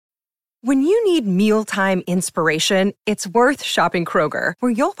When you need mealtime inspiration, it's worth shopping Kroger,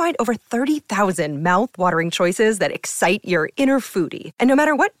 where you'll find over 30,000 mouth-watering choices that excite your inner foodie. And no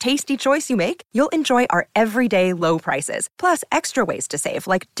matter what tasty choice you make, you'll enjoy our everyday low prices, plus extra ways to save,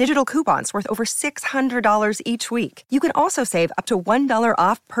 like digital coupons worth over $600 each week. You can also save up to $1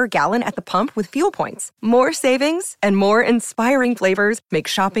 off per gallon at the pump with fuel points. More savings and more inspiring flavors make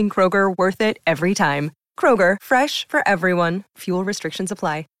shopping Kroger worth it every time. Kroger, fresh for everyone. Fuel restrictions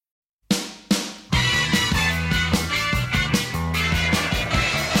apply.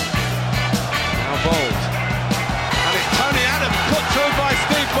 Bold. And it's Tony Adams put through by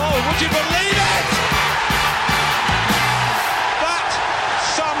Steve Bold. Would you believe it? That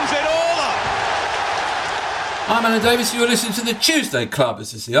sums it all up. I'm Alan Davis. You're listening to the Tuesday Club.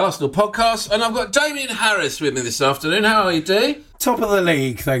 This is the Arsenal podcast, and I've got Damien Harris with me this afternoon. How are you, D? Top of the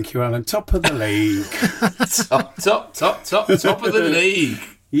league, thank you, Alan. Top of the league. top of the league.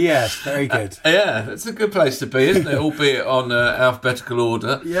 Yes, very good. Yeah, it's a good place to be, isn't it? Albeit on alphabetical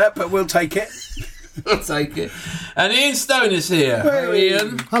order. Yeah, but we'll take it. We'll take it. And Ian Stone is here. Hello,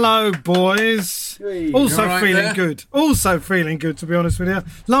 Ian. Hello, boys. Hey. Also right feeling there? good. Also feeling good, to be honest with you.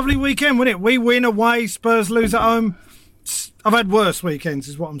 Lovely weekend, wasn't it? We win away, Spurs lose at home. I've had worse weekends,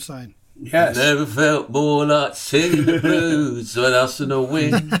 is what I'm saying. Yes. Never felt more like singing the blues when Arsenal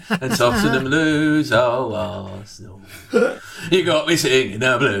win and Tottenham lose. Oh, Arsenal. You got me singing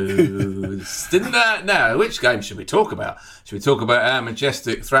the blues. Didn't that? Now, which game should we talk about? Should we talk about our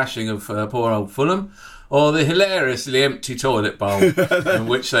majestic thrashing of poor old Fulham, or the hilariously empty toilet bowl in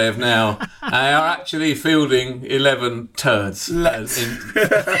which they have now are actually fielding 11 turds in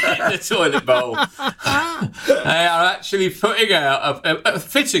the toilet bowl? They are actually putting out,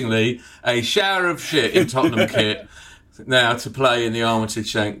 fittingly, a shower of shit in Tottenham kit now to play in the Armitage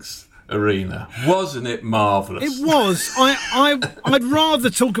Shanks Arena. Wasn't it marvellous? It was. I'd rather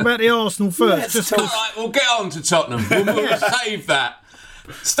talk about the Arsenal first. Yes, just All 'cause- right, we'll get on to Tottenham. We'll save that.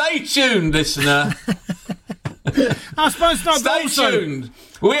 Stay tuned, listener. I suppose not. Stay also, tuned.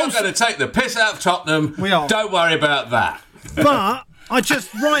 We are going to take the piss out of Tottenham. We are. Don't worry about that. But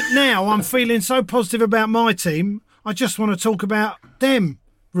right now, I'm feeling so positive about my team. I just want to talk about them,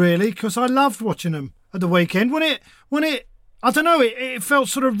 really, because I loved watching them at the weekend. When it, I don't know, it felt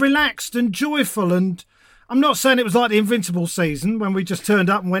sort of relaxed and joyful. And I'm not saying it was like the Invincible season when we just turned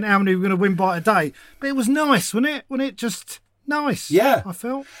up and went, how many were going to win by a day? But it was nice, wasn't it? Wasn't it just nice? Yeah. I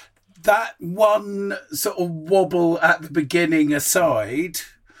felt. That one sort of wobble at the beginning aside,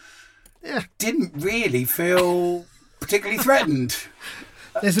 didn't really feel particularly threatened.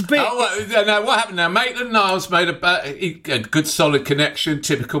 There's a bit. Now, what happened now? Maitland-Niles made a good solid connection.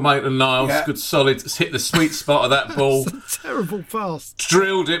 Typical Maitland-Niles. Yeah. Good solid. Hit the sweet spot of that ball. Terrible pass.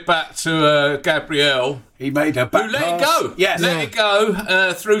 Drilled it back to Gabriel. He made a back Who let pass. it go? Yes. Let it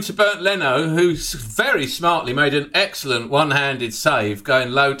go through to Bernd Leno, who very smartly made an excellent one-handed save,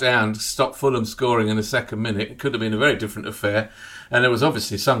 going low down to stop Fulham scoring in the second minute. It could have been a very different affair. And there was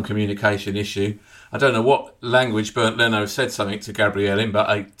obviously some communication issue. I don't know what language Bernd Leno said something to Gabriel in,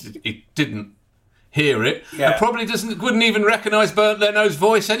 but he didn't hear it. Yeah. And probably wouldn't even recognise Bernd Leno's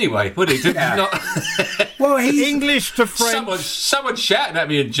voice anyway, would he? Well, he's English to French. Someone shouting at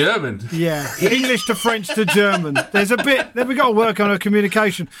me in German. Yeah, English to French to German. There's a bit that we've got to work on our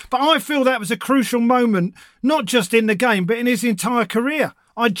communication. But I feel that was a crucial moment, not just in the game, but in his entire career.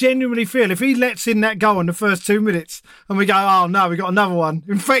 I genuinely feel if he lets in that goal in the first 2 minutes and we go, oh no, we got another one,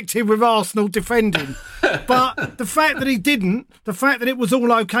 infected with Arsenal defending. But the fact that he didn't, the fact that it was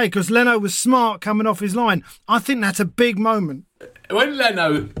all okay because Leno was smart coming off his line, I think that's a big moment. When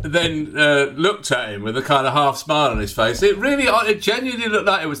Leno then looked at him with a kind of half smile on his face, it genuinely looked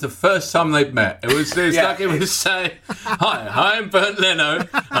like it was the first time they'd met. It was like he was saying, "Hi, I'm Bernd Leno.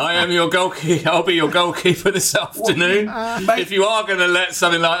 I am your goalkeeper. I'll be your goalkeeper this afternoon. If you are going to let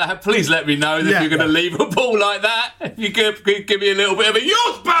something like that, please let me know that you're going to leave a ball like that. If you could give me a little bit of a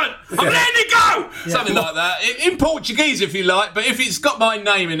yours, Bernd, I'm letting it go. Something like that in Portuguese, if you like. But if it's got my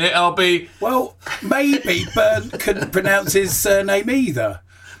name in it, I'll be well. Maybe Bernd couldn't pronounce his surname either.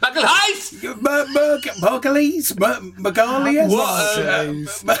 Magalhaes. Magalius?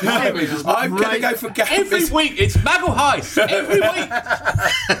 I'm going to go for Every week, it's Magalhaes. Every week.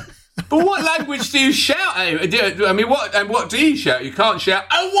 But what language do you shout at him? I mean, what do you shout? You can't shout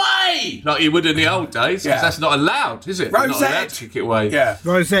away like you would in the old days, because that's not allowed, is it? Rosette. Not allowed to kick it away. Yeah.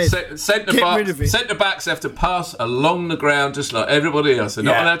 Rosette. Centre backs have to pass along the ground just like everybody else. They're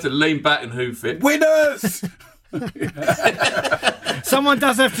not allowed to lean back and hoof it. Winners! Someone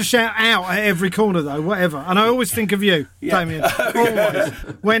does have to shout out at every corner, though, whatever. And I always think of you, Damien. Always.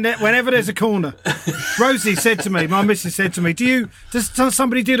 Whenever there's a corner. Rosie said to me, my missus said to me, does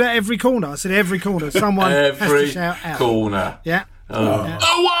somebody do that every corner? I said, every corner. Someone has to shout out. Corner. Yeah.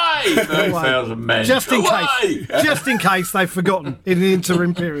 Away! 30,000 men. Just in case they've forgotten in the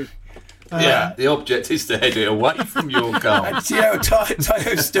interim period. The object is to head it away from your goal. And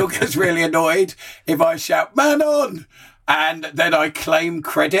Tayo still gets really annoyed if I shout, "Man on!" and then I claim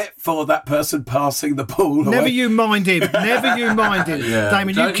credit for that person passing the ball away. Never you mind him.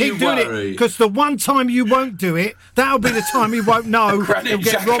 Damien, you keep doing it, because the one time you won't do it, that'll be the time he won't know he'll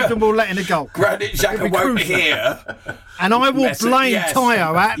get robbed and we'll let in a goal. Granit Xhaka won't hear. And I will blame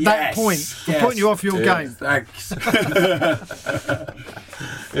Tayo at that point for putting you off your game. Thanks.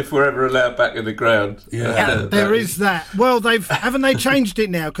 If we're ever allowed back in the ground. There is that. Well, haven't they changed it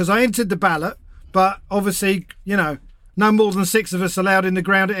now? Because I entered the ballot, but obviously, no more than 6 of us allowed in the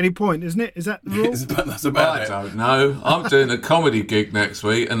ground at any point, isn't it? Is that the rule? That's about I it. don't know. I'm doing a comedy gig next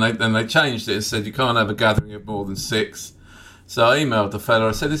week, and they changed it and said you can't have a gathering of more than 6. So I emailed the fella.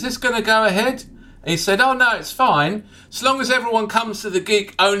 I said, "Is this going to go ahead?" And he said, "Oh no, it's fine. As long as everyone comes to the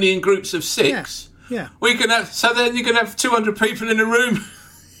gig only in groups of 6. Yeah. We can have. So then you can have 200 people in a room."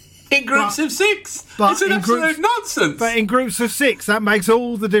 In groups of 6. It's an absolute nonsense. But in groups of 6, that makes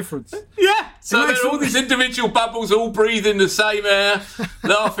all the difference. Yeah. So there are all these individual bubbles all breathing the same air,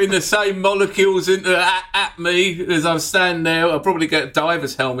 laughing the same molecules at me as I'm standing there. I'll probably get a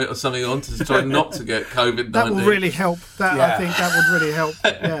diver's helmet or something on to try not to get COVID-19. That will really help. I think that would really help.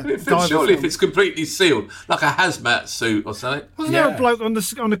 Yeah. Surely if it's completely sealed, like a hazmat suit or something. Wasn't there a bloke on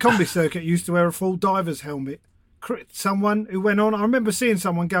the comedy circuit who used to wear a full diver's helmet? Someone who went on, I remember seeing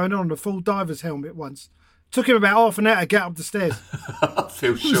someone going on a full diver's helmet once. Took him about half an hour to get up the stairs. I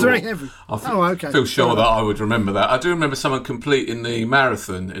feel sure. It was very heavy. I feel sure that I would remember that. I do remember someone completing the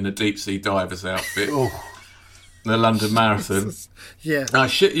marathon in a deep sea diver's outfit. The London Marathon. Yeah. I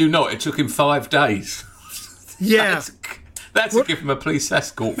shit you not, it took him 5 days. Yeah. That's to give him a police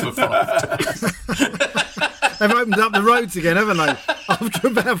escort for 5 days. They've opened up the roads again, haven't they? After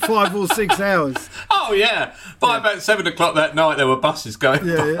about 5 or 6 hours. Oh, yeah. By about 7 o'clock that night, there were buses going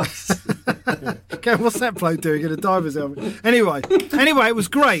past. Okay, what's that bloke doing in a diver's helmet? Anyway, it was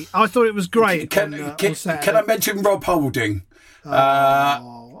great. I thought it was great. Can I mention Rob Holding? His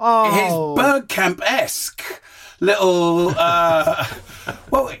Oh. Bergkamp-esque little...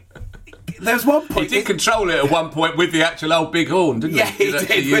 there's one point... He did control it at one point with the actual old big horn, didn't he? Yeah, he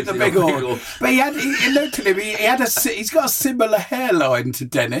did, with the big horn. But he looked at him, he's got a similar hairline to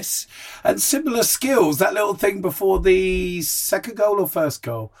Dennis and similar skills. That little thing before the second goal or first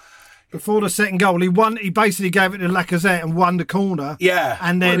goal? Before the second goal, he basically gave it to Lacazette and won the corner. Yeah.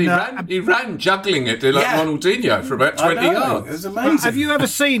 And then he ran juggling it like Ronaldinho for about 20 yards. It was amazing. Have you ever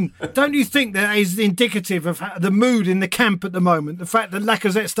seen, don't you think that is indicative of the mood in the camp at the moment? The fact that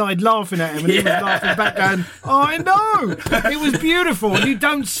Lacazette started laughing at him and he was laughing back going, "Oh, I know." It was beautiful. And you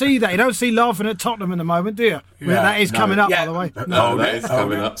don't see that. You don't see laughing at Tottenham at the moment, do you? That is coming up, by the way. No, that is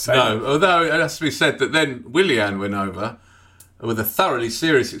coming up. No, although it has to be said that then Willian went over with a thoroughly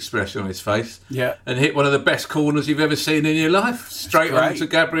serious expression on his face, and hit one of the best corners you've ever seen in your life, straight onto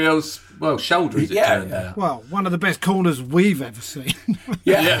Gabriel's shoulder, as it turned out. Well, one of the best corners we've ever seen.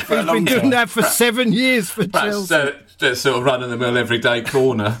 He's been doing that for 7 years for Chelsea. That sort of run-of-the-mill everyday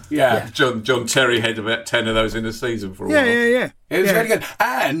corner. Yeah. John Terry had about 10 of those in the season for a while. Yeah. It was really good.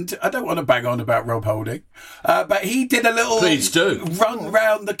 And I don't want to bang on about Rob Holding, but he did a little run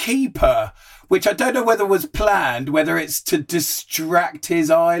round the keeper, which I don't know whether was planned, whether it's to distract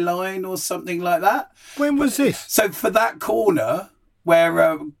his eye line or something like that. When was this? So for that corner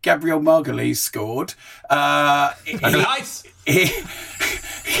where Gabriel Margulies scored,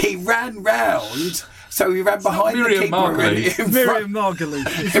 he ran round. So he ran behind the keeper. Miriam Margulies.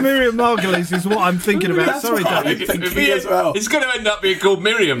 It's Miriam Margulies is what I'm thinking about. That's Sorry, what David. I'm thinking as well. It's going to end up being called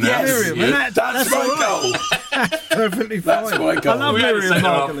Miriam now. Yes, Miriam. And that's my goal. That's perfectly fine. That's my goal. I love Miriam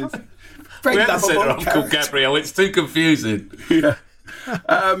Margulies. We haven't said her off called Gabriel. It's too confusing. Yeah.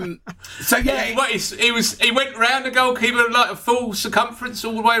 So yeah, he went round the goalkeeper like a full circumference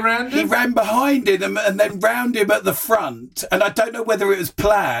all the way round. He ran behind him and then round him at the front. And I don't know whether it was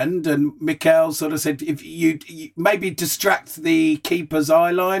planned. And Mikel sort of said, "If you maybe distract the keeper's eye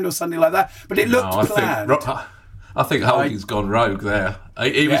line or something like that." But it looked planned. I think Holding's gone rogue there.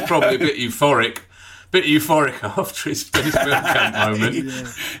 He was probably a bit euphoric after his Bergkamp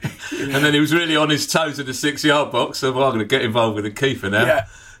moment. And then he was really on his toes in the 6-yard box, so I'm going to get involved with the keeper now.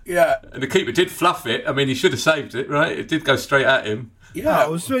 Yeah. And the keeper did fluff it. I mean, he should have saved it, right? It did go straight at him. Yeah.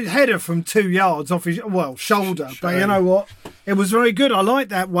 It was a header from 2 yards off his, shoulder. But you know what? It was very good. I like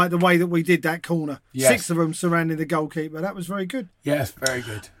the way that we did that corner. Yes. 6 of them surrounding the goalkeeper. That was very good. Yes, very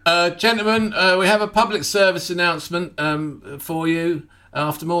good. Gentlemen, we have a public service announcement for you.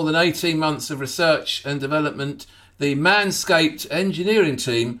 After more than 18 months of research and development, the Manscaped engineering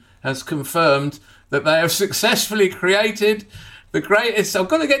team has confirmed that they have successfully created the greatest... I've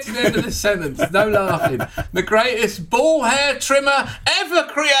got to get to the end of this sentence. No laughing. The greatest ball hair trimmer ever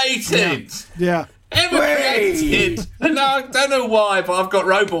created. Yeah. Ever created. And I don't know why, but I've got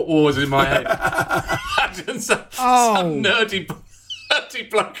Robot Wars in my head. Some nerdy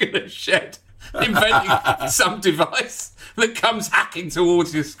bloke in a shed inventing some device that comes hacking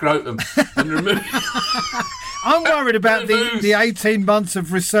towards your scrotum and removes... I'm worried about the 18 months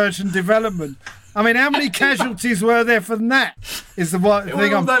of research and development. I mean, how many casualties were there from that? Is the one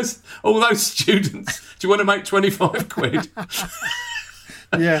thing. All those students. Do you want to make 25 quid?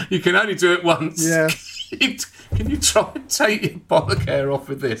 Yeah. You can only do it once. Yeah. Can you try and take your bollock hair off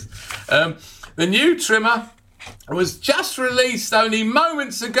with this? The new trimmer was just released only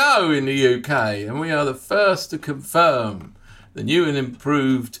moments ago in the UK, and we are the first to confirm the new and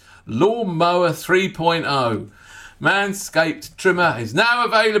improved Lawnmower 3.0 Manscaped trimmer is now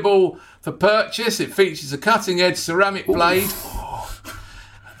available for purchase. It features a cutting-edge ceramic blade.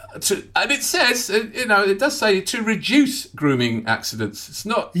 And it says, it does say to reduce grooming accidents. It's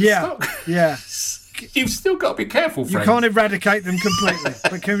not... Yeah, yeah. You've still got to be careful, friends. You can't eradicate them completely.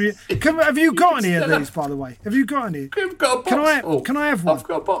 But have you got any of these, by the way? Have you got any? I've got a box full. Can I have one? I've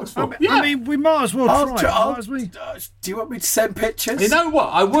got a box full. I mean, we might as well try it. Do you want me to send pictures? You know what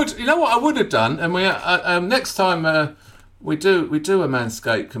I would have done, and we next time we do a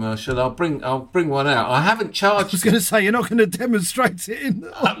Manscaped commercial, I'll bring one out. I haven't charged. I was going to say you're not going to demonstrate it.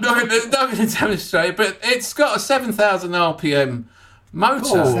 I'm not going to demonstrate it, but it's got a 7,000 RPM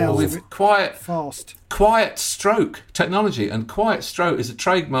motor with quiet stroke technology, and quiet stroke is a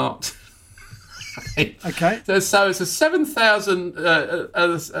trademarked. Okay. So it's a 7,000,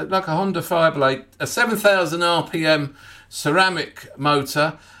 like a Honda Fireblade, a 7,000 RPM ceramic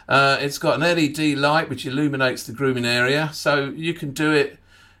motor. It's got an LED light which illuminates the grooming area, so you can do it,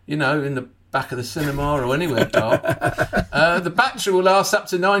 in the back of the cinema or anywhere dark. The battery will last up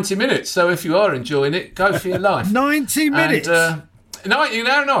to 90 minutes, so if you are enjoying it, go for your life. 90 minutes? No,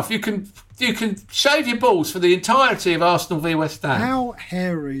 enough. You can shave your balls for the entirety of Arsenal v West Ham. How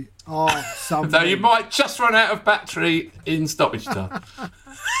hairy are some? Though you might just run out of battery in stoppage time.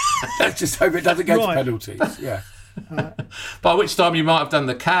 Let's just hope it doesn't go to penalties. Yeah. By which time you might have done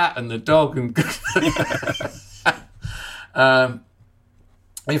the cat and the dog and.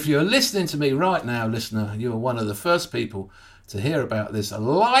 If you're listening to me right now, listener, you are one of the first people to hear about this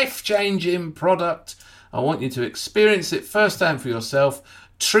life-changing product. I want you to experience it firsthand for yourself.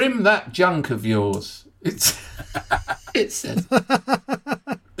 Trim that junk of yours. It says.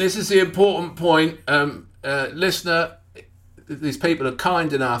 This is the important point. Listener, these people are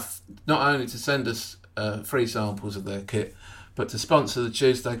kind enough not only to send us free samples of their kit, but to sponsor the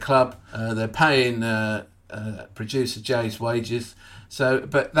Tuesday Club. They're paying producer Jay's wages. So,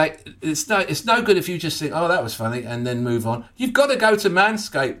 but it's no good if you just think, oh, that was funny, and then move on. You've got to go to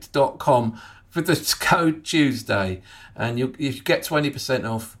manscaped.com for the code Tuesday, and you get 20%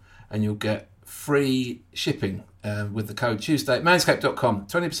 off, and you'll get free shipping with the code Tuesday. Manscaped.com,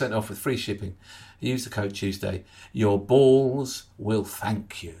 20% off with free shipping. Use the code Tuesday. Your balls will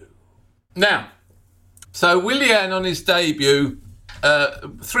thank you. Now, so Willian on his debut,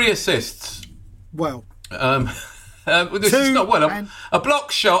 3 assists. Well. This is not well. A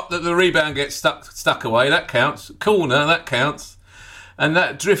block shot that the rebound gets stuck away, that counts. Corner, that counts. And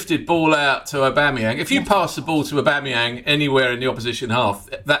that drifted ball out to Aubameyang. If you pass the ball to Aubameyang anywhere in the opposition half,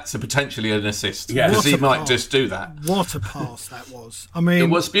 that's potentially an assist. Because he might just do that. What a pass that was. I mean, it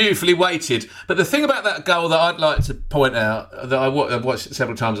was beautifully weighted. But the thing about that goal that I'd like to point out, that I've watched it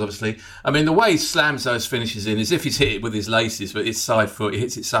several times, obviously, I mean, the way he slams those finishes in is if he's hit it with his laces, but his side foot, he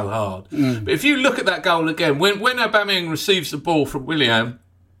hits it so hard. But if you look at that goal again, when Aubameyang receives the ball from Willian,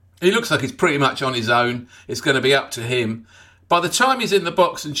 he looks like he's pretty much on his own. It's going to be up to him. By the time he's in the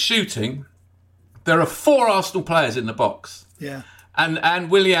box and shooting, there are 4 Arsenal players in the box. Yeah.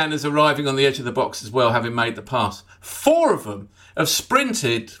 And Willian is arriving on the edge of the box as well, having made the pass. 4 of them have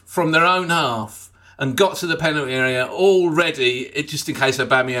sprinted from their own half and got to the penalty area already, just in case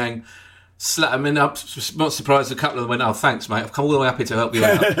Aubameyang slapped them in. I'm not surprised a couple of them went, oh, thanks, mate. I've come all the way up here to help you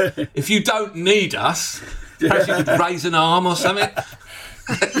out. If you don't need us, perhaps you could raise an arm or something.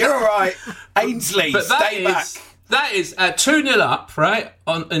 You're all right. Ainsley, stay back. That is 2-0 up, right?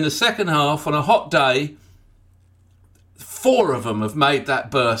 In the second half, on a hot day, 4 of them have made that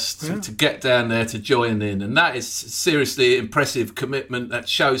burst to get down there to join in. And that is seriously impressive commitment. That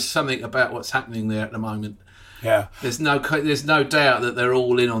shows something about what's happening there at the moment. Yeah. There's no doubt that they're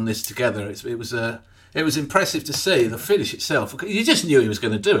all in on this together. It was impressive to see the finish itself. You just knew he was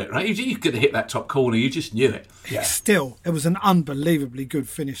going to do it, right? You could hit that top corner. You just knew it. Yeah. Still, it was an unbelievably good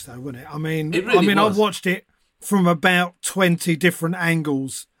finish, though, wasn't it? I mean, was. I've watched it from about 20 different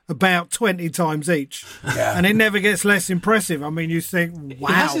angles, about 20 times each, and it never gets less impressive. I mean, you think, wow.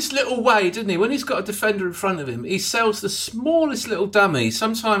 He has this little way, doesn't he? When he's got a defender in front of him, he sells the smallest little dummy.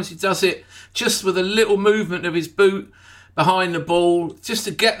 Sometimes he does it just with a little movement of his boot behind the ball, just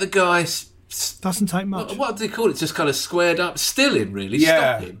to get the guy. Doesn't take much. What do they call it? Just kind of squared up, still him, really,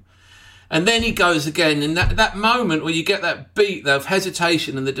 stop him. And then he goes again, and that moment where you get that beat of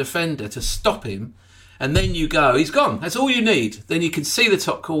hesitation in the defender to stop him, and then you go, he's gone. That's all you need. Then you can see the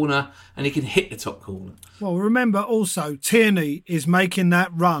top corner and he can hit the top corner. Well, remember also, Tierney is making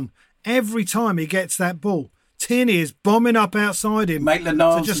that run. Every time he gets that ball, Tierney is bombing up outside him.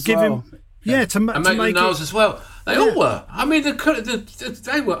 Maitland-Niles to just give him, to make Maitland-Niles as well. They all were. I mean, they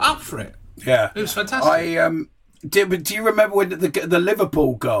were up for it. Yeah. It was fantastic. Do you remember when the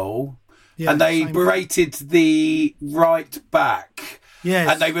Liverpool goal, and they berated the right back?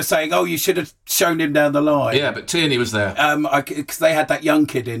 Yes. And they were saying, you should have shown him down the line. Yeah, but Tierney was there. Because they had that young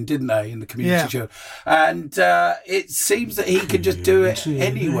kid in, didn't they, in the Community Shield? And it seems that he could just do it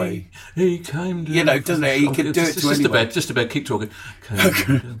anyway. He came to... doesn't it? He could do it to anyone. Just a bit, keep talking.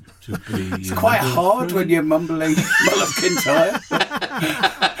 It's quite hard when you're mumbling Mull of Kintyre.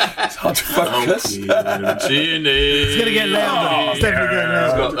 It's hard to focus. Tierney. It's going to get louder. It's definitely getting louder.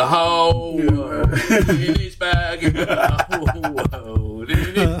 He's got the whole world in his bag. He's got the whole world in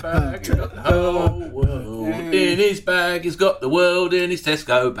his bag. He's got the whole world in his bag. He's got the world in his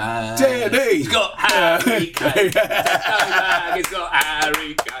Tesco bag. Tierney. He's got Harry Kane. Tesco bag. He's got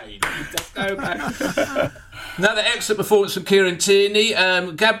Harry Kane. Tesco bag. Another excellent performance from Kieran Tierney.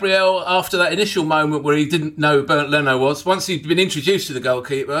 Gabriel, after that initial moment where he didn't know who Bernd Leno was, once he'd been introduced to the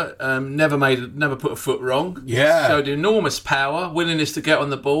goalkeeper, never put a foot wrong. Yeah. Showed enormous power, willingness to get on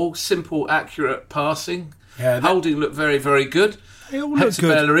the ball, simple, accurate passing. Holding looked very, very good. Hector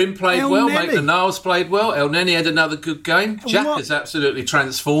Bellerin played well. Maitland-Niles played well. El Neni had another good game. Jack is absolutely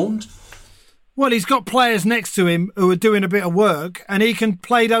transformed. Well, he's got players next to him who are doing a bit of work, and he can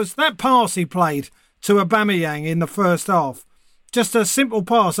play that pass he played to Aubameyang in the first half. Just a simple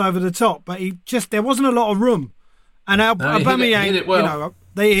pass over the top, but there wasn't a lot of room. And Aubameyang, hit it well.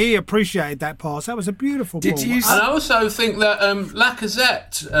 He appreciated that pass. That was a beautiful ball. And I also think that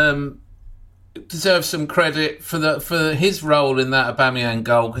Lacazette deserves some credit for his role in that Aubameyang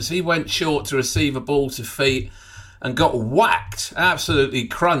goal, because he went short to receive a ball to feet and got whacked, absolutely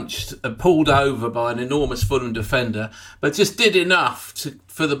crunched and pulled over by an enormous Fulham defender, but just did enough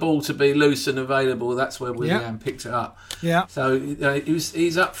for the ball to be loose and available. That's where Willian picked it up. Yeah. So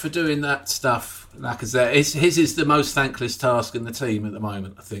he's up for doing that stuff. Lacazette. His is the most thankless task in the team at the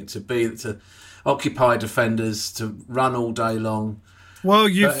moment, I think, to occupy defenders, to run all day long. Well,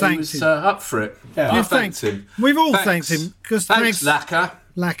 you've thanked him. Up for it. Yeah. I've thanked him. We've all thanked him. Thanks, Lacazette.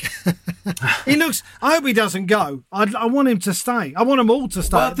 He looks. I hope he doesn't go. I want him to stay. I want them all to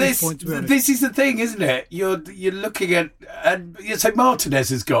stay. At this point, to be honest. This is the thing, isn't it? You're looking at, and so Martinez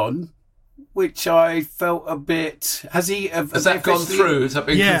has gone, which I felt a bit. Has that gone through? Has that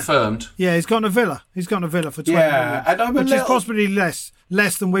been confirmed? Yeah, he's gone to Villa. He's gone to Villa for 20 million, and which is possibly less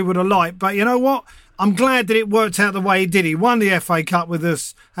than we would have liked. But you know what? I'm glad that it worked out the way it did. He won the FA Cup with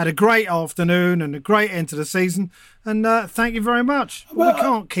us, had a great afternoon and a great end to the season. And thank you very much. Well, we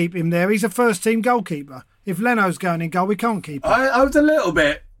can't keep him there. He's a first-team goalkeeper. If Leno's going in goal, we can't keep him. I was a little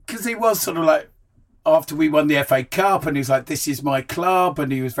bit, because he was sort of like, after we won the FA Cup, and he's like, this is my club,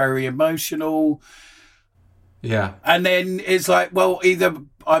 and he was very emotional. Yeah. And then it's like, well, either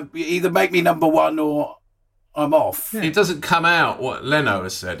make me number one or I'm off. Yeah. It doesn't come out what Leno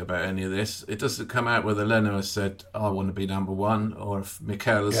has said about any of this. It doesn't come out whether Leno has said, I want to be number one, or if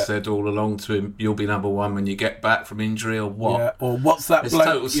Mikel has said all along to him, you'll be number one when you get back from injury, or what. Yeah. Or what's that There's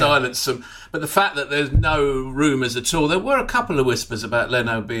total silence. But the fact that there's no rumours at all, there were a couple of whispers about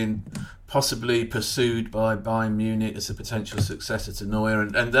Leno being possibly pursued by Bayern Munich as a potential successor to Neuer,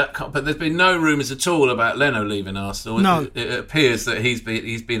 and that. But there's been no rumours at all about Leno leaving Arsenal. No. It appears that he's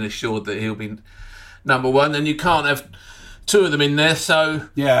been assured that he'll be number one, and you can't have two of them in there. So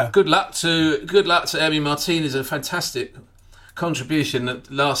good luck to Emi Martinez. A fantastic contribution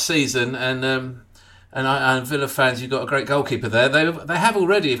last season, and And Villa fans, you've got a great goalkeeper there. They have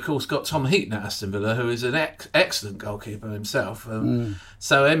already, of course, got Tom Heaton at Aston Villa, who is an excellent goalkeeper himself.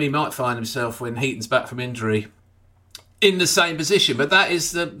 So Emmy might find himself, when Heaton's back from injury, in the same position. But that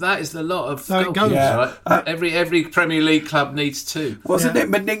is the lot of goalkeepers, right? Every Premier League club needs two. Wasn't it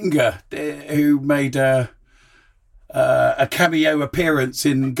Meninga who made a cameo appearance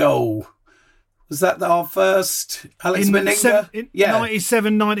in goal? Was that our first Alex Meninga? In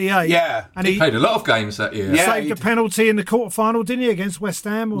 97, 98. Yeah. And he played a lot of games that year. Yeah, saved a penalty in the quarter-final, didn't he, against West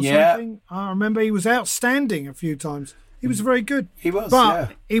Ham or something? I remember he was outstanding a few times. He was very good. He was,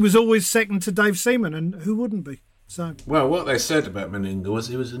 But he was always second to Dave Seaman, and who wouldn't be? So. Well, what they said about Meninga was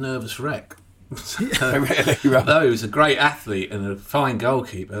he was a nervous wreck. Really? Right. Though he was a great athlete and a fine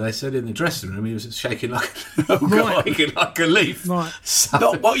goalkeeper, they said in the dressing room he was shaking like a leaf. Right. So,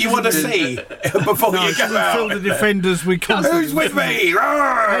 not what you want to see before you go out. Fill the defenders we can't. Who's with me?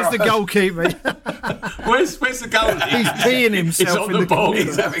 Where's the goalkeeper? Where's the goalie? He's peeing himself. He's on the ball.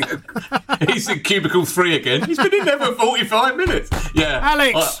 He's He's in cubicle 3 again. He's been in there for 45 minutes. Yeah.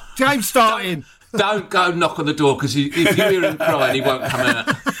 Alex, James starting. Don't go knock on the door, because if you hear him crying, he won't come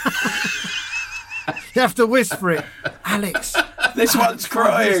out. You have to whisper it. Alex, this one's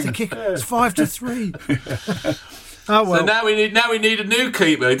crying. It's 5-3. Oh well. So now we need a new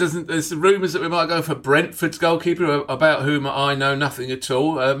keeper. There's rumours that we might go for Brentford's goalkeeper, about whom I know nothing at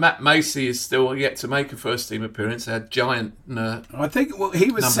all. Matt Macey is still yet to make a first team appearance. A giant. I think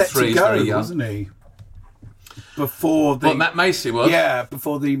he was set to go, wasn't he? Before Matt Macey was. Yeah,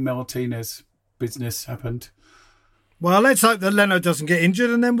 before the Martinez business happened. Well, let's hope that Leno doesn't get injured,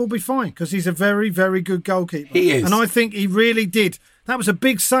 and then we'll be fine, because he's a very, very good goalkeeper. He is. And I think he really did. That was a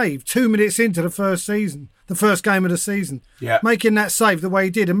big save 2 minutes into the first game of the season. Yeah. Making that save the way he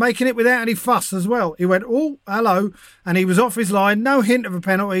did, and making it without any fuss as well. He went, oh, hello, and he was off his line, no hint of a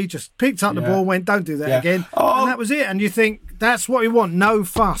penalty, just picked up the ball, went, don't do that again. And that was it. And you think, that's what we want, no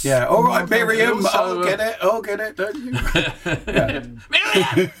fuss. Yeah, all right, Miriam, I'll get it, don't you?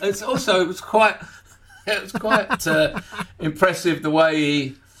 Miriam! It was quite impressive the way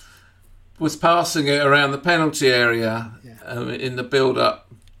he was passing it around the penalty area in the build-up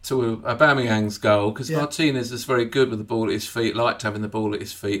to Aubameyang's goal, because Martinez is very good with the ball at his feet, liked having the ball at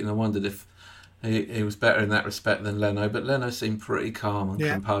his feet, and I wondered if he was better in that respect than Leno, but Leno seemed pretty calm and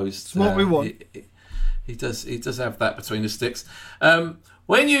composed. It's what we want. He does have that between the sticks.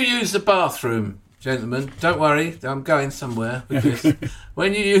 When you use the bathroom, gentlemen, don't worry, I'm going somewhere with this.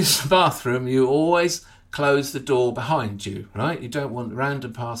 When you use the bathroom, you always close the door behind you, right? You don't want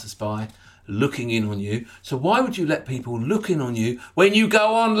random passers-by looking in on you. So why would you let people look in on you when you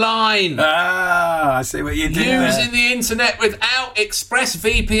go online? I see what you do. Using the internet without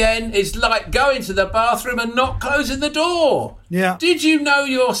ExpressVPN is like going to the bathroom and not closing the door. Yeah. Did you know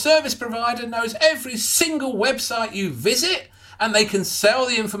your service provider knows every single website you visit? And they can sell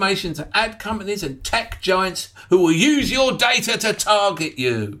the information to ad companies and tech giants who will use your data to target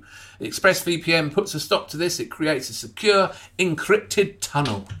you. ExpressVPN puts a stop to this. It creates a secure, encrypted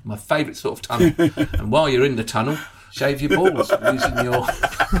tunnel. My favourite sort of tunnel. And while you're in the tunnel, shave your balls using your...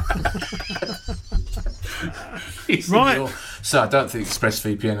 Right. So I don't think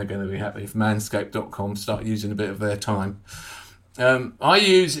ExpressVPN are going to be happy if Manscaped.com start using a bit of their time. I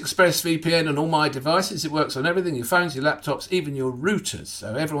use ExpressVPN on all my devices. It works on everything, your phones, your laptops, even your routers.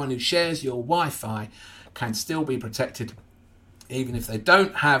 So everyone who shares your Wi-Fi can still be protected. Even if they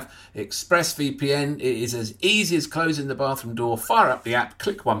don't have ExpressVPN, it is as easy as closing the bathroom door, fire up the app,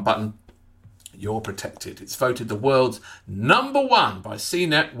 click one button, you're protected. It's voted the world's #1 by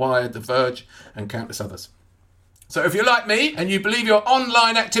CNET, Wired, The Verge, and countless others. So if you're like me and you believe your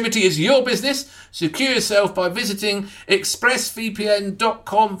online activity is your business, secure yourself by visiting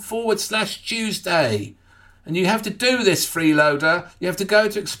expressvpn.com/Tuesday. And you have to do this, freeloader. You have to go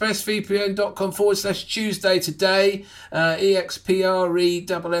to expressvpn.com/Tuesday today,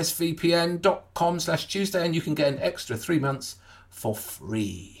 expressvpn.com/Tuesday, and you can get an extra 3 months for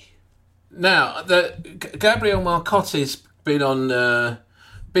free. Now, Gabriel Marcotti's been on the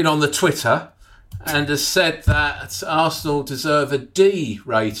Twitter and has said that Arsenal deserve a D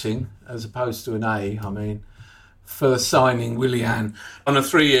rating as opposed to an A, for signing Willian on a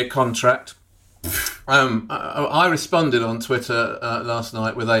 3-year contract. I responded on Twitter last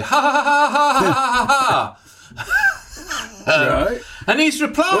night with a ha ha ha ha ha ha. Right. And he's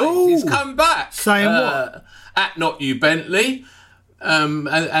replied. Ooh. He's come back. Saying what? At Not You Bentley.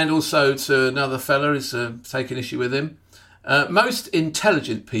 And also to another fella who's taking issue with him. Most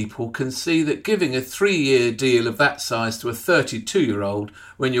intelligent people can see that giving a 3-year deal of that size to a 32-year-old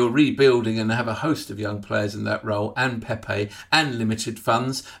when you're rebuilding and have a host of young players in that role and Pepe and limited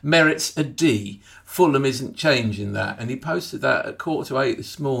funds merits a D. Fulham isn't changing that. And he posted that at 7:45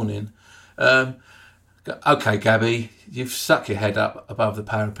 this morning. OK, Gabby, you've stuck your head up above the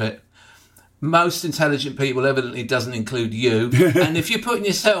parapet. Most intelligent people evidently doesn't include you. And if you're putting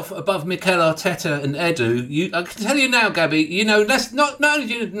yourself above Mikel Arteta and Edu, I can tell you now, Gabby, you know less. Not only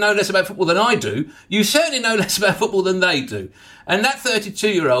do you know less about football than I do, you certainly know less about football than they do. And that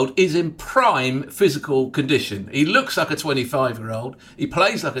 32-year-old is in prime physical condition. He looks like a 25-year-old. He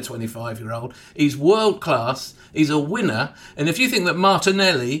plays like a 25-year-old. He's world class. He's a winner. And if you think that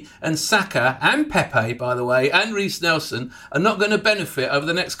Martinelli and Saka and Pepe, by the way, and Reece Nelson are not going to benefit over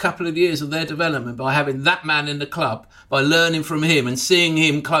the next couple of years of their development by having that man in the club, by learning from him and seeing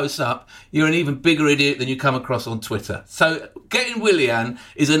him close up, you're an even bigger idiot than you come across on Twitter. So getting Willian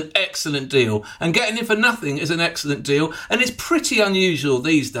is an excellent deal, and getting him for nothing is an excellent deal. And it's pretty unusual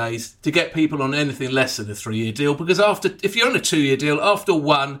these days to get people on anything less than a 3-year deal, because if you're on a 2-year deal, after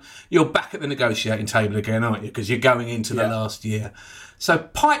one, you're back at the negotiating table again, aren't you? Because you're going into the last year. So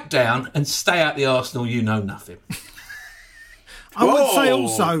pipe down and stay out the Arsenal you know nothing. I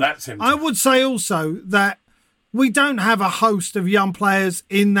would say also that we don't have a host of young players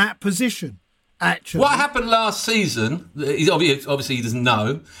in that position. Actually, what happened last season, obviously he doesn't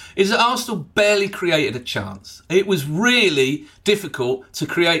know, is that Arsenal barely created a chance. It was really difficult to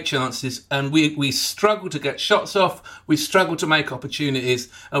create chances, and we struggled to get shots off, we struggled to make opportunities,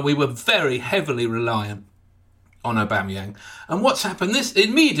 and we were very heavily reliant on Aubameyang. And what's happened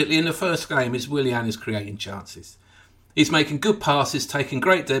immediately in the first game is Willian is creating chances. He's making good passes, taking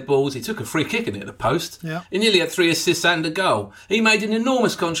great dead balls. He took a free kick in it at the post. Yeah. He nearly had 3 assists and a goal. He made an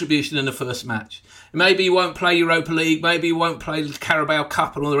enormous contribution in the first match. Maybe he won't play Europa League, maybe he won't play Carabao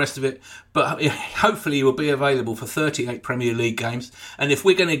Cup and all the rest of it, but hopefully he will be available for 38 Premier League games. And if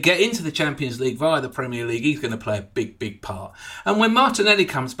we're going to get into the Champions League via the Premier League, he's going to play a big, big part. And when Martinelli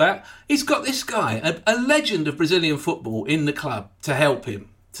comes back, he's got this guy, a legend of Brazilian football, in the club to help him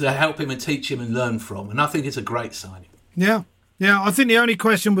and teach him and learn from. And I think it's a great signing. Yeah. I think the only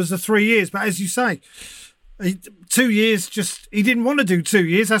question was the 3 years. But as you say, 2 years, he didn't want to do 2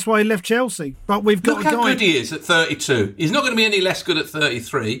 years. That's why he left Chelsea. But we've got Look how good he is at 32. He's not going to be any less good at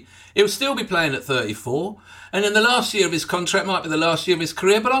 33. He'll still be playing at 34. And then the last year of his contract might be the last year of his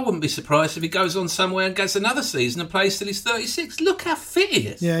career, but I wouldn't be surprised if he goes on somewhere and gets another season and plays till he's 36. Look how fit he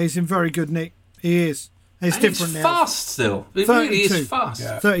is. Yeah, he's in very good nick. He is. It's and different he's now. Fast still. He really is fast.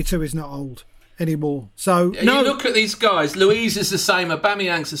 Yeah. 32 is not old anymore. So You look at these guys. Louise is the same.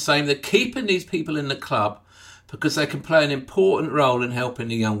 Aubameyang's the same. They're keeping these people in the club because they can play an important role in helping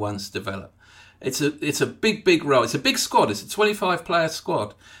the young ones develop. It's a big, big role. It's a big squad. It's a 25-player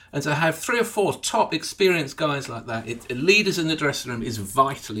squad. And to have 3 or 4 top experienced guys like that, leaders in the dressing room, is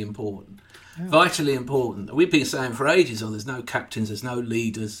vitally important. Yeah. Vitally important. We've been saying for ages, there's no captains, there's no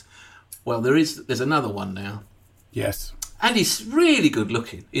leaders. Well, there's another one now. Yes. And he's really good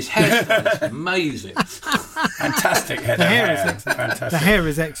looking. His hairstyle is amazing. Fantastic head. The hair is excellent. Fantastic. The hair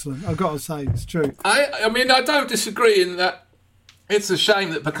is excellent. I've got to say, it's true. I mean, I don't disagree in that it's a shame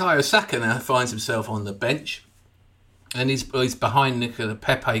that Bukayo Saka now finds himself on the bench. And he's behind Nicola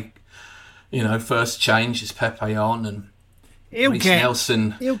Pepe. First change is Pepe on, and Reece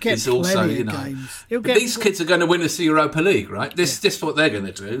Nelson is also, these kids are going to win us the Europa League, right? This is what they're going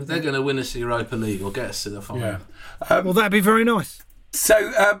to do. They're going to win us the Europa League or get us to the final. Yeah. Well, that'd be very nice.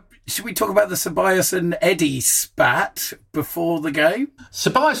 So, should we talk about the Ceballos and Eddie spat before the game?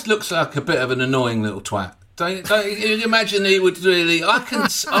 Ceballos looks like a bit of an annoying little twat. Don't you imagine he would really... I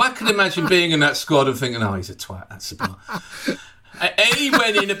can imagine being in that squad and thinking, he's a twat, that's Ceballos. He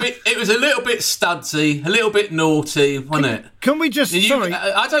went in a bit... It was a little bit studsy, a little bit naughty, wasn't it? Can we just... Sorry.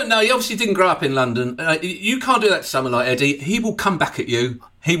 I don't know. He obviously didn't grow up in London. You can't do that to someone like Eddie. He will come back at you.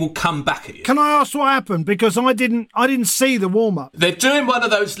 He will come back at you. Can I ask what happened? Because I didn't see the warm-up. They're doing one of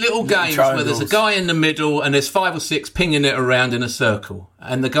those little games where there's a guy in the middle and there's 5 or 6 pinging it around in a circle.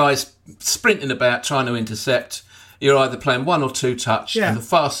 And the guy's sprinting about trying to intercept. You're either playing 1 or 2 touch, and the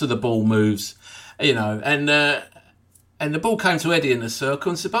faster the ball moves, and the ball came to Eddie in the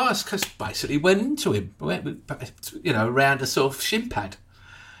circle, and Ceballos basically went into him, around a sort of shin pad.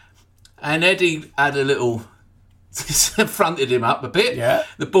 And Eddie had a little... fronted him up a bit. Yeah.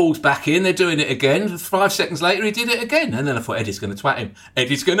 The ball's back in. They're doing it again. 5 seconds later, he did it again. And then I thought, Eddie's going to twat him.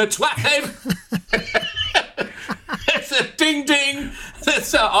 Eddie's going to twat him. It's a ding-ding.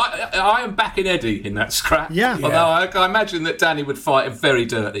 I am backing Eddie in that scrap. Yeah. Although I imagine that Danny would fight him very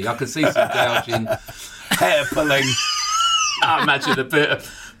dirty. I can see some gouging. Hair pulling. I imagine a bit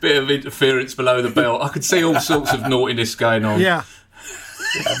of interference below the belt. I could see all sorts of naughtiness going on. Yeah.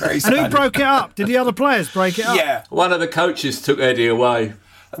 Very and who broke it up? Did the other players break it up? Yeah. One of the coaches took Eddie away.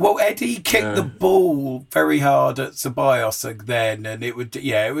 Well, Eddie kicked the ball very hard at Ceballos then, and it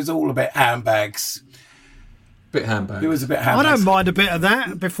was all a bit handbags. Bit handbag. It was a bit handbags. I don't mind a bit of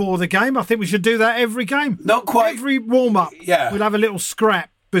that before the game. I think we should do that every game. Not quite. Every warm-up, we'll have a little scrap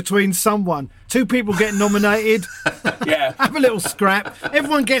between someone. Two people get nominated. Yeah. Have a little scrap.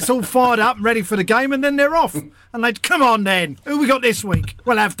 Everyone gets all fired up, ready for the game, and then they're off. And they come on then. Who we got this week?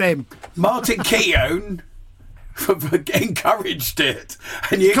 We'll have them. Martin Keown encouraged it.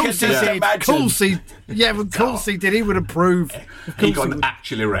 And you can just imagine. Of course he did. He would approve. He got an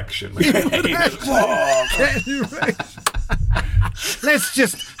actual erection. Let's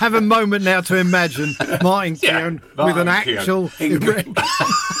just have a moment now to imagine Martin Keown with an actual erection.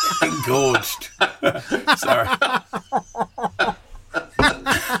 Engorged. Sorry.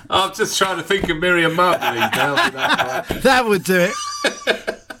 I'm just trying to think of Miriam Margolyes now. That would do it.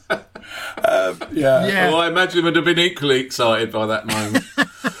 Well, I imagine he would have been equally excited by that moment.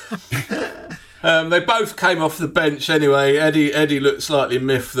 They both came off the bench anyway. Eddie looked slightly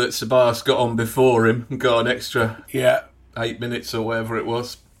miffed that Ceballos got on before him and got an extra 8 minutes or whatever it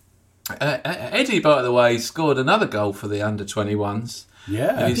was. Eddie, by the way, scored another goal for the under-21s.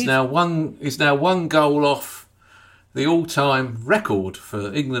 Yeah, and he's now one goal off the all-time record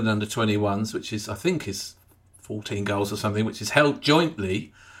for England under-21s, which is, I think, is 14 goals or something, which is held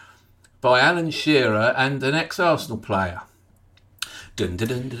jointly by Alan Shearer and an ex-Arsenal player. Ian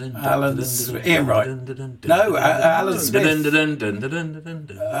Wright. No, Alan Smith.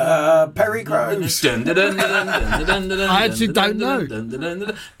 Perry Groves. I actually don't know.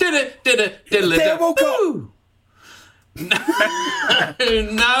 Theo Walcott.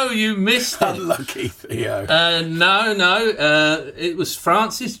 No, you missed it. Unlucky Theo. No. It was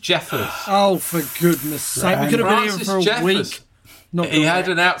Francis Jeffers. Oh, for goodness sake. We could have been here for a week. He had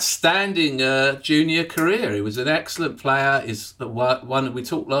an outstanding junior career. He was an excellent player. Is one we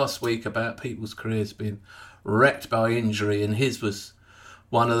talked last week about people's careers being wrecked by injury, and his was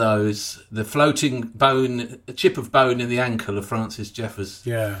one of those. The floating bone, chip of bone in the ankle of Francis Jeffers.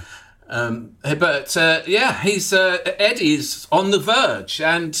 Yeah. He's Eddie's on the verge,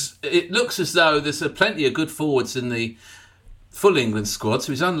 and it looks as though there's plenty of good forwards in the full England squad,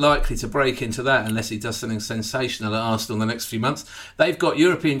 so he's unlikely to break into that unless he does something sensational at Arsenal in the next few months. They've got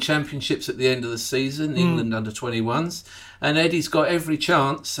European Championships at the end of the season, England under-21s, and Eddie's got every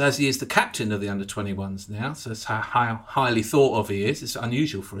chance, as he is the captain of the under-21s now, so that's how highly thought of he is. It's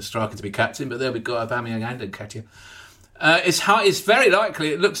unusual for a striker to be captain, but there we've got Aubameyang and Nketiah. It's very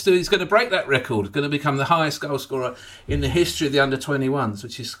likely, it looks to he's going to break that record, going to become the highest goal scorer in the history of the under-21s,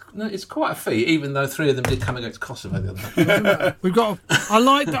 which is it's quite a feat, even though 3 of them did come against Kosovo the other night. We've got. I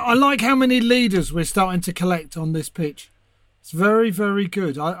like how many leaders we're starting to collect on this pitch. It's very, very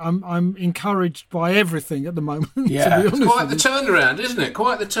good. I'm encouraged by everything at the moment. Yeah, to be honest, it's quite the turnaround, isn't it?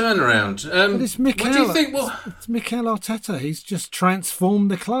 Quite the turnaround. But it's Mikel. What do you think? It's Mikel Arteta. He's just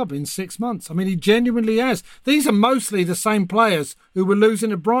transformed the club in 6 months. I mean, he genuinely has. These are mostly the same players who were losing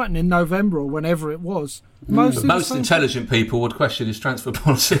to Brighton in November or whenever it was. Most intelligent people would question his transfer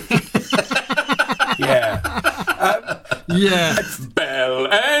policy. Yeah. Bell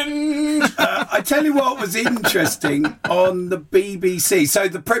end. I tell you what was interesting on the BBC. So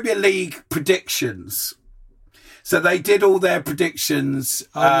the Premier League predictions. So they did all their predictions,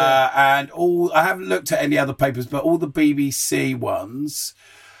 and all. I haven't looked at any other papers, but all the BBC ones.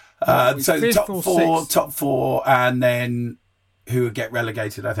 So the top four, and then who would get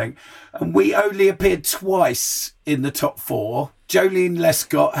relegated, I think. And we only appeared twice in the top 4. Jolene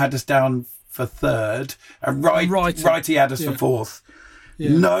Lescott had us down for 3rd, and Righty had us for 4th.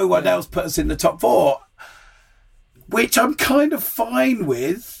 Yeah. No one else put us in the top 4, which I'm kind of fine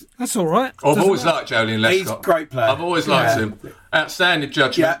with. That's all right. I've always liked Jolene Lescott. He's a great player. I've always liked him. Outstanding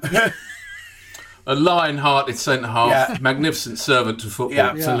judgment. Yeah. A lion-hearted centre-half, magnificent servant to football. Yeah,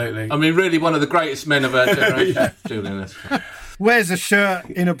 absolutely. I mean, really one of the greatest men of our generation. Jolene Lescott. Wears a shirt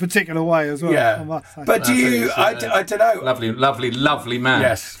in a particular way as well. Yeah. But do you... I don't know. Lovely man.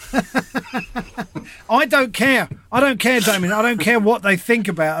 Yes. I don't care. Damien. I don't care what they think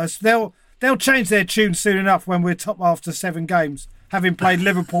about us. They'll change their tune soon enough when we're top after 7 games, having played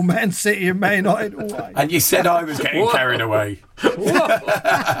Liverpool, Man City and Man United all way. And you said I was getting carried away.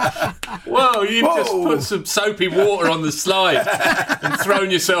 Whoa, you've just put some soapy water on the slide and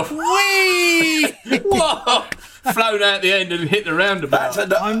thrown yourself. Whee! Whoa! Flown out the end and hit the roundabout. I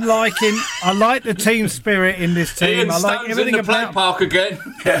like the team spirit in this team. Ian I like Stone's everything in the play park again.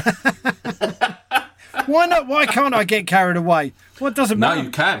 Why not? Why can't I get carried away? What doesn't matter? No, you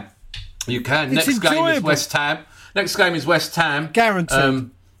can. You can. It's Next enjoyable. game is West Ham. Next game is West Ham. Guaranteed.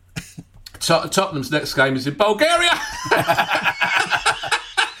 Tottenham's next game is in Bulgaria.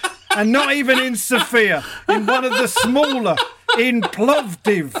 And not even in Sofia, in one of the smaller, in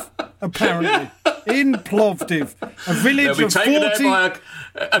Plovdiv, apparently. In Plovdiv, a village They'll be of taken 40... there by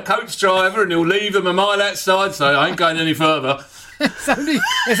a coach driver, and he'll leave them a mile outside, so I ain't going any further.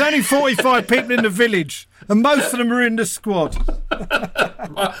 There's only 45 people in the village, and most of them are in the squad.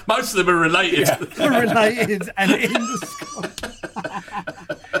 Most of them are related. Related and in the squad.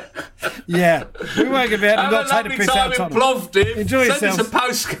 Yeah, we won't give out and not take the piss out of Tottenham. Plovdiv. Enjoy Send yourself. us a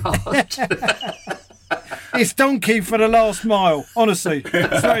postcard. It's donkey for the last mile, honestly.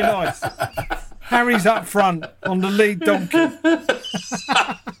 It's very nice. Harry's up front on the lead donkey.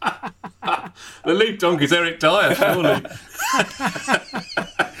 The lead donkey's Eric Dyer, surely.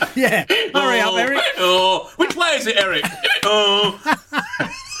 Yeah, hurry up, Eric. Oh, which way is it, Eric?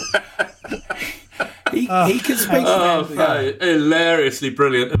 He can speak. Hilariously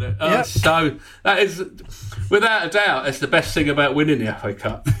brilliant, isn't it? Yep. So that is, without a doubt, it's the best thing about winning the FA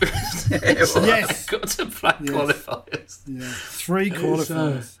Cup. Yes. Got to play qualifiers. Yeah, 3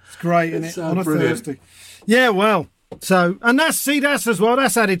 qualifiers. It's great, isn't it? so On a brilliant. Thursday. Yeah, well, so, and that's as well.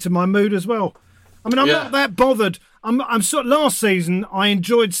 That's added to my mood as well. I mean, I'm not that bothered. I'm sort of, last season I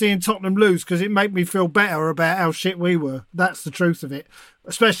enjoyed seeing Tottenham lose because it made me feel better about how shit we were. That's the truth of it,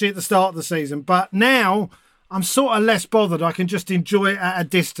 especially at the start of the season. But now I'm sort of less bothered. I can just enjoy it at a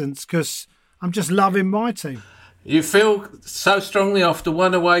distance because I'm just loving my team. You feel so strongly after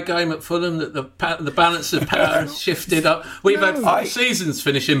one away game at Fulham that the balance of power has shifted up. We've had 4 seasons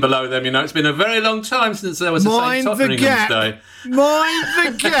finishing below them, you know. It's been a very long time since there was a St. Tottenham's Day. Mind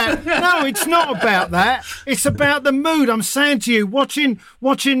the gap. No, it's not about that. It's about the mood. I'm saying to you, watching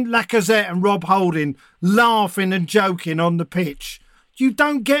Lacazette and Rob Holding laughing and joking on the pitch. You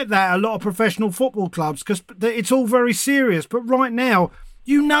don't get that at a lot of professional football clubs because it's all very serious. But right now,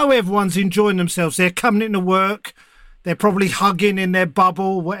 you know everyone's enjoying themselves. They're coming into work. They're probably hugging in their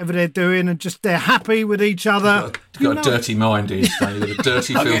bubble, whatever they're doing, and just they're happy with each other. You've got a dirty mind, Ian. You've got a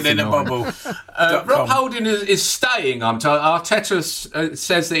dirty, filthy in a mind. bubble. Rob Holding is staying, I'm told. Arteta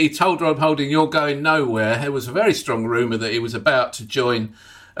says that he told Rob Holding, "You're going nowhere." There was a very strong rumour that he was about to join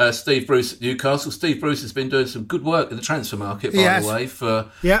Steve Bruce at Newcastle. Steve Bruce has been doing some good work in the transfer market, by the way,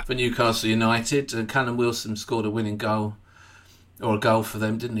 for Newcastle United. And Callum Wilson scored a winning goal. Or a goal for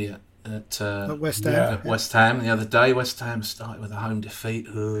them, didn't he, at West Ham? At West Ham the other day. West Ham started with a home defeat.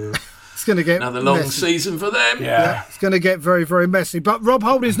 It's going to get another long messy. season for them. Yeah, it's going to get very, very messy. But Rob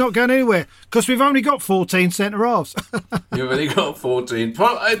Holding's not going anywhere because we've only got 14 centre halves. You've only got 14.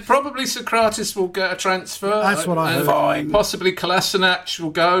 Probably Socrates will get a transfer. That's what I heard. Fine. Possibly Kolasinac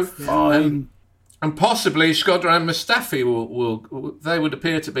will go. Fine. And possibly Shkodran Mustafi will. They would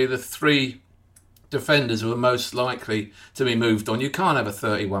appear to be the 3 defenders who are most likely to be moved on. You can't have a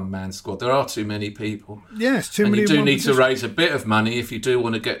 31-man squad. There are too many people. Yes, too and many. You do need to raise a bit of money if you do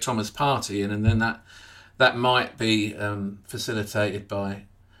want to get Thomas Partey in, and then that might be facilitated by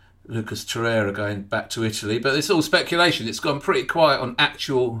Lucas Torreira going back to Italy. But it's all speculation. It's gone pretty quiet on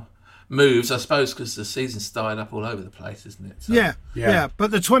actual moves, I suppose, because the season's started up all over the place, isn't it? So, yeah.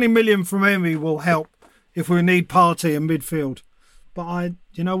 But the 20 million from Emery will help if we need Partey in midfield. But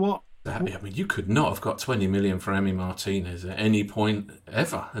you know what? I mean, you could not have got 20 million for Emi Martinez at any point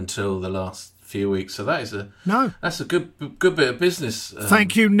ever until the last few weeks. So that's a good bit of business.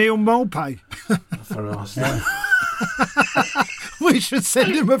 Thank you, Neil Mulpay. For Arsenal. We should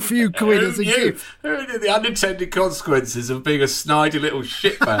send him a few quid as a gift. The unintended consequences of being a snidey little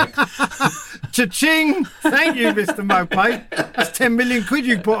shitbag. Cha-ching! Thank you, Mr. Mulpay. That's 10 million quid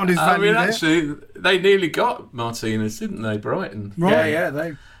you put on his value there. Actually, they nearly got Martinez, didn't they, Brighton? Right. Yeah,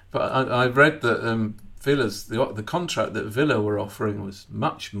 they... But I read that Villa's the contract that Villa were offering was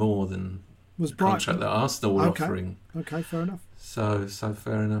much more than the contract that Arsenal were offering. Okay, fair enough. So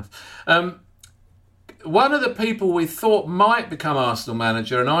fair enough. One of the people we thought might become Arsenal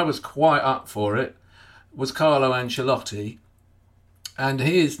manager, and I was quite up for it, was Carlo Ancelotti, and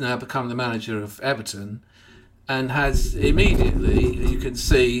he has now become the manager of Everton, and has immediately, you can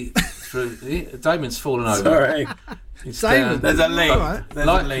see, Damon's fallen over. Sorry. There's a lead. Right. There's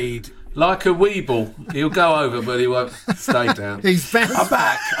a lead. Like a weeble. He'll go over, but he won't stay down. He's bounced I'm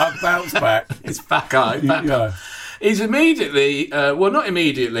back. I've bounced back. He's back up. He's immediately, not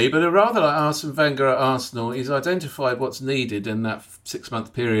immediately, but rather like Arsene Wenger at Arsenal, he's identified what's needed in that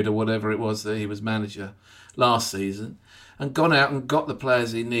 6-month period or whatever it was that he was manager last season, and gone out and got the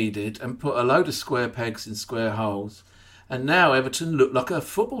players he needed and put a load of square pegs in square holes. And now Everton look like a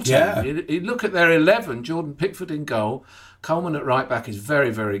football team. Yeah. You look at their 11, Jordan Pickford in goal. Coleman at right back is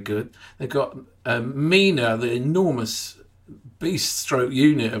very, very good. They've got Mina, the enormous beast stroke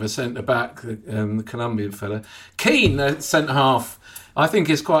unit of a centre-back, the Colombian fella. Keane, the centre-half, I think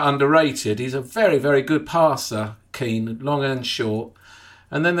is quite underrated. He's a very, very good passer, Keane, long and short.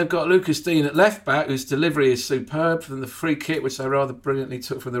 And then they've got Lucas Dean at left-back, whose delivery is superb from the free kick, which they rather brilliantly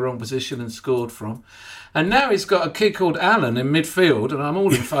took from the wrong position and scored from. And now he's got a kid called Allen in midfield, and I'm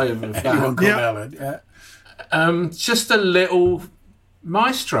all in favour of that. Everyone called Allen, yeah. Just a little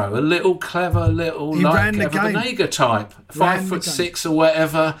maestro, a little clever, little He like ran the Kevin game. Banega type, Ran the 5'6" or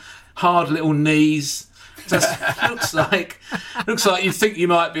whatever, hard little knees. Just looks like you think you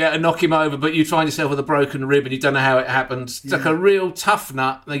might be able to knock him over, but you find yourself with a broken rib and you don't know how it happened. It's like a real tough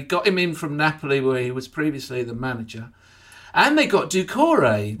nut. They got him in from Napoli, where he was previously the manager. And they got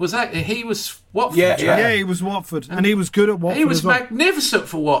Doucouré. He was Watford? Yeah, he was Watford, and he was good at Watford. He was as well. magnificent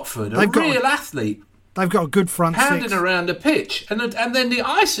for Watford. Real athlete. They've got a good front Pounding six. around the pitch. And then the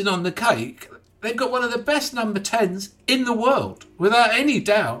icing on the cake, they've got one of the best number 10s in the world, without any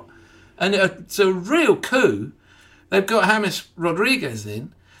doubt. And it's a real coup. They've got James Rodriguez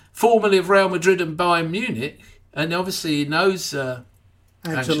in, formerly of Real Madrid and Bayern Munich, and obviously he knows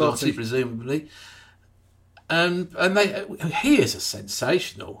Ancelotti, presumably. And he is a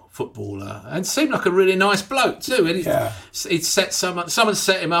sensational footballer and seemed like a really nice bloke too. And he'd set someone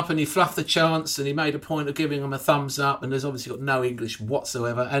set him up and he fluffed the chance and he made a point of giving him a thumbs up. And there's obviously got no English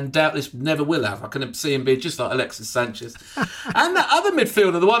whatsoever and doubtless never will have. I can see him being just like Alexis Sanchez. And that other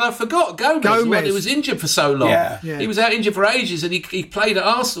midfielder, the one I forgot, Gomez. The one who was injured for so long. Yeah. He was out injured for ages and he played at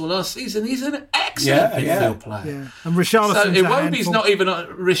Arsenal last season. He's an excellent midfield player. Yeah. And Richarlison's so it won't be. He's not even.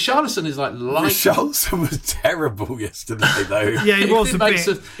 Richarlison is like Richarlison was terrible yesterday, though. Yeah, he was a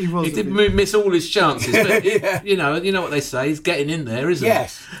bit. He did miss all his chances, but you know what they say. He's getting in there, isn't he?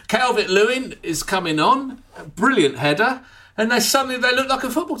 Calvert-Lewin is coming on, a brilliant header, and they look like a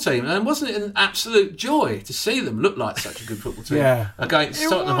football team. And wasn't it an absolute joy to see them look like such a good football team against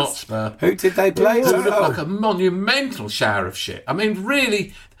Tottenham Hotspur? Who did they play? It looked like a monumental shower of shit. I mean,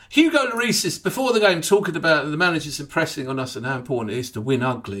 really. Hugo Lloris is, before the game, talking about the managers impressing on us and how important it is to win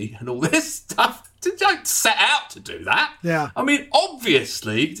ugly and all this stuff. They don't set out to do that. Yeah. I mean,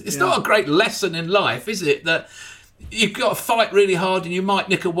 obviously, it's not a great lesson in life, is it? That you've got to fight really hard and you might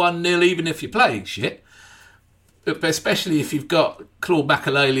nick a 1-0 even if you're playing shit. But especially if you've got Claude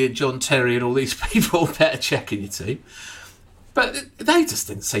Makelele and John Terry and all these people better checking your team. But they just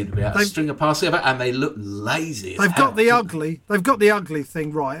didn't seem to be able to string a pass together, and they look lazy. They've got the ugly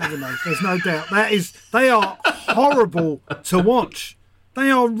thing right, haven't they? There's no doubt. They are horrible to watch. They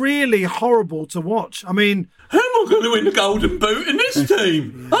are really horrible to watch. I mean, how am I going to win the Golden Boot in this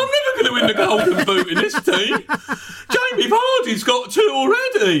team? I'm never going to win the Golden Boot in this team. Jamie Vardy's got 2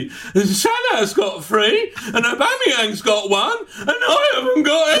 already, and Salah's got 3, and Aubameyang's got 1, and I haven't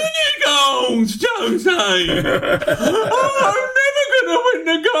got any goals, Jose. I'm never going to win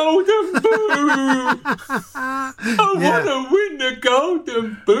the Golden Boot. I want to win the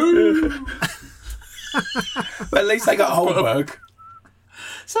Golden Boot. But at least they got Holberg.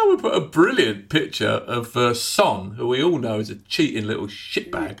 Someone put a brilliant picture of Son, who we all know is a cheating little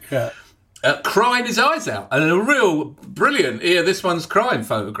shitbag, crying his eyes out. And a real brilliant, this one's crying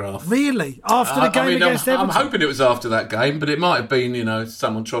photograph. Really? After the game against Everton? I'm hoping it was after that game, but it might have been,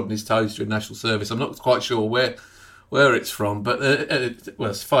 someone trodden his toes during national service. I'm not quite sure where it's from. But,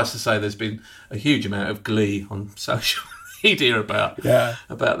 suffice to say, there's been a huge amount of glee on social media about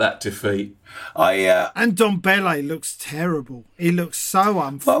that defeat. And Dombele looks terrible. He looks so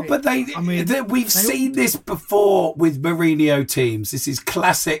unfit. Well, but we've seen this before with Mourinho teams. This is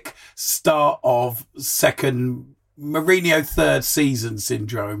classic start of second Mourinho third season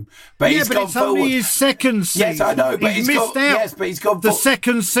syndrome. But he's gone it's forward. Only his second season. Yes, I know, but he's missed out. Yes, but he's gone the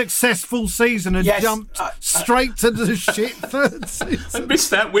second successful season and jumped straight to the shit third season. And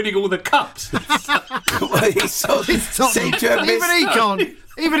missed out winning all the cups.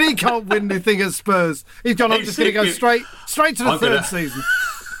 Even he can't win the thing at Spurs. He's gone, I'm just going to go straight to the third season.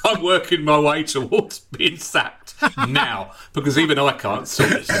 I'm working my way towards being sacked now because even I can't sort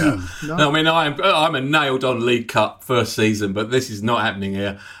this out. No. I mean, I'm a nailed-on League Cup first season, but this is not happening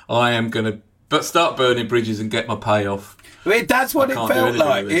here. I am going to start burning bridges and get my payoff. I mean, that's what it felt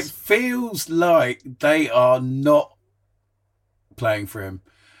like. It feels like they are not playing for him.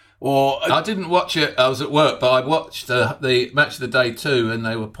 I didn't watch it. I was at work, but I watched the match of the day too, and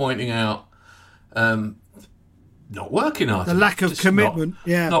they were pointing out not working hard. The lack of commitment,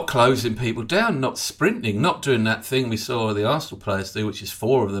 not closing people down, not sprinting, not doing that thing we saw the Arsenal players do, which is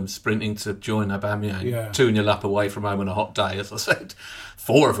 4 of them sprinting to join Aubameyang, 2-0 up away from home on a hot day, as I said.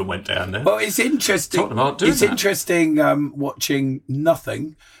 4 of them went down there. Well, it's interesting. Interesting watching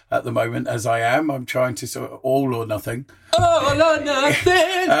nothing at the moment, as I am. I'm trying to sort of all or nothing. All or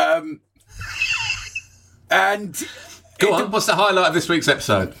nothing. And go on. What's the highlight of this week's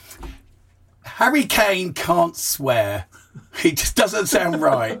episode? Harry Kane can't swear. He just doesn't sound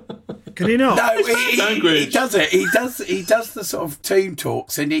right. Can he not? No, he does it. He does the sort of team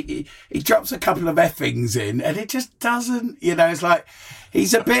talks, and he drops a couple of effings in, and it just doesn't. It's like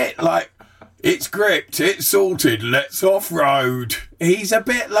he's a bit like, it's gripped, it's sorted, let's off-road. He's a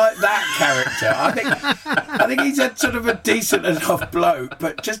bit like that character. I think he's a sort of a decent enough bloke,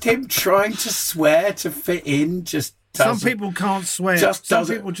 but just him trying to swear to fit in just doesn't. Some people can't swear. Some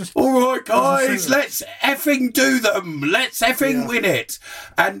people just, all right, guys, let's effing do them. Let's effing win it.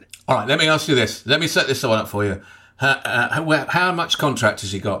 And all right, let me ask you this. Let me set this one up for you. How much contract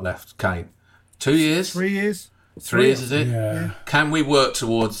has he got left, Kane? 2 years? 3 years. 3 years, is it? Yeah. Can we work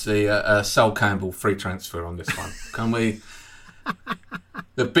towards the Sol Campbell free transfer on this one? Can we?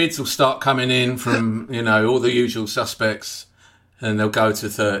 The bids will start coming in from, all the usual suspects, and they'll go to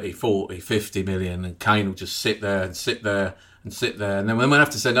 30, 40, 50 million, and Kane will just sit there. And then we'll have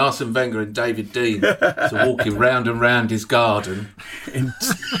to send Arsene Wenger and David Dean to walking round and round his garden. In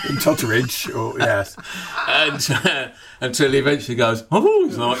Totteridge, yes. And until he eventually goes, I've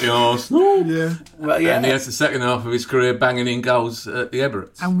always liked the Arsenal. Yeah. Well, yeah. And he has the second half of his career banging in goals at the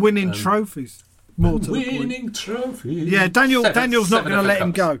Emirates. And winning trophies. More to winning trophies. Yeah, Daniel's not going to let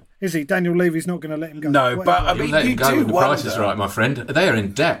him go, is he? Daniel Levy's not going to let him go. No, but I mean, you do wonder. The price is right, my friend. They are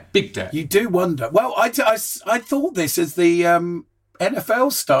in debt, big debt. You do wonder. Well, I thought this as the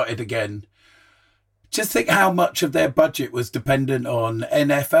NFL started again. Just think how much of their budget was dependent on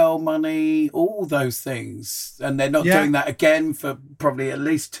NFL money, all those things. And they're not doing that again for probably at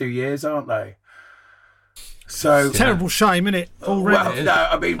least 2 years, aren't they? So terrible shame, isn't it? Well, no,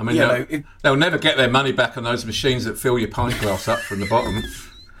 I mean they'll never get their money back on those machines that fill your pint glass up from the bottom.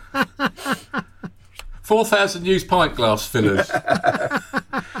 4,000 used pint glass fillers.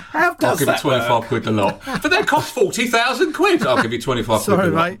 How does I'll give you 25 quid a lot. But they cost 40,000 quid. I'll give you 25 quid a lot.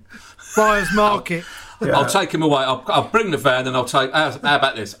 Sorry, mate. Buyer's market. I'll take him away. I'll bring the van and I'll take... How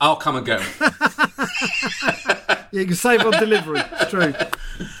about this? I'll come and get him. You can save on delivery. It's true.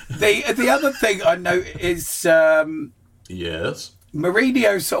 The other thing I know is... yes?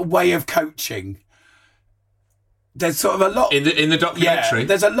 Mourinho's sort of way of coaching. There's sort of a lot... In the documentary? Yeah,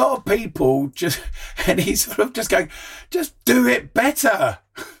 there's a lot of people just... And he's sort of just going, just do it better.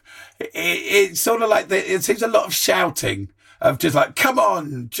 It's sort of like... It seems a lot of shouting. Of just like, come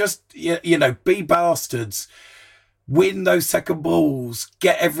on, just, be bastards. Win those second balls.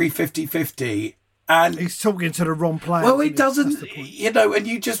 Get every 50-50. And he's talking to the wrong player. Well, he doesn't, and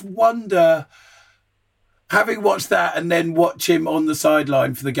you just wonder, having watched that and then watch him on the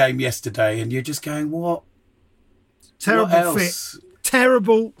sideline for the game yesterday, and you're just going, what? Terrible fit.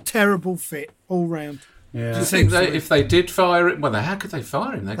 Terrible fit all round. Yeah. Do you think if they did fire him, well, how could they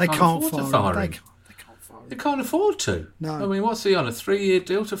fire him? They can't afford to fire him. They can't afford to. No. I mean, what's he on? A 3-year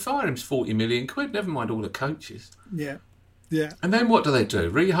deal? To fire him's 40 million quid, never mind all the coaches. Yeah. And then what do?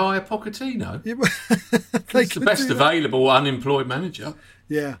 Rehire Pochettino? He's the best available unemployed manager.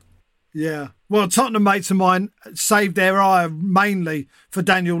 Yeah. Well, Tottenham mates of mine saved their ire mainly for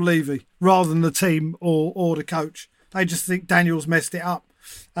Daniel Levy rather than the team or the coach. They just think Daniel's messed it up.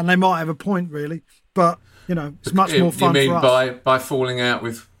 And they might have a point, really. But, it's much more fun for us. You mean by falling out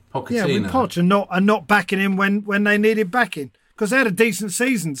with Pochettino? Yeah, with Poch and not backing him when they needed backing. Because they had a decent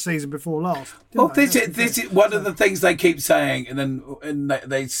season before last. Well, this is one of the things they keep saying. And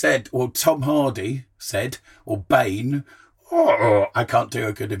they said, or Tom Hardy said, or Bain, I can't do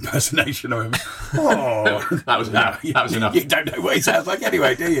a good impersonation of him. That was enough. You don't know what he sounds like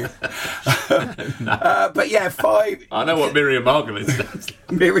anyway, do you? No. But yeah, 5... I know what Miriam Margolyes sounds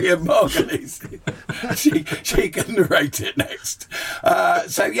like. Miriam Margolyes. she can narrate it next.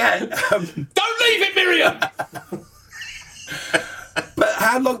 So yeah. Don't leave it, Miriam! But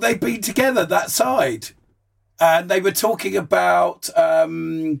how long they've been together, that side? And they were talking about...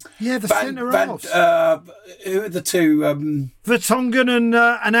 the centre-halves. Who are the two? Vertonghen and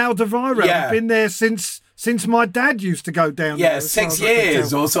Alderweireld have been there since my dad used to go down there. 6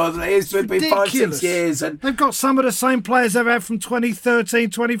 years or so. It's been 5-6 years. And they've got some of the same players they've had from 2013,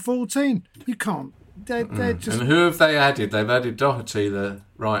 2014. You can't. They're just... And who have they added? They've added Doherty, the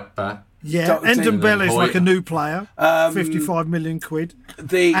right back. Yeah, Ndombele is like a new player. 55 million quid.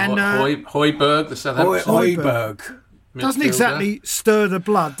 Højbjerg, the Southampton. Højbjerg. Doesn't exactly stir the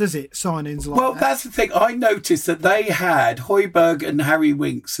blood, does it? Signings like that. Well, that's the thing. I noticed that they had Højbjerg and Harry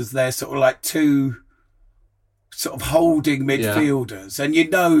Winks as their sort of like two sort of holding midfielders, and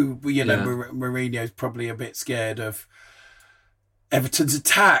Mourinho's probably a bit scared of Everton's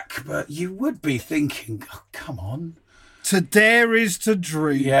attack, but you would be thinking, oh, come on. To dare is to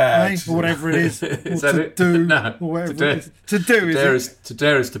dream, or whatever it is. Is or that to it? do, No, or whatever to it is. To do, To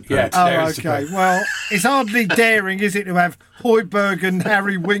dare is to play. Yeah, Oh, okay. Well, it's hardly daring, is it, to have Højbjerg and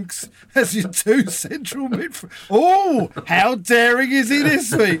Harry Winks as your two central midfield? Oh, how daring is he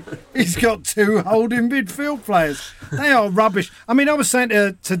this week? He's got two holding midfield players. They are rubbish. I mean, I was saying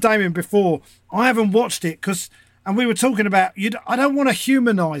to Damien before, I haven't watched it and we were talking about, I don't want to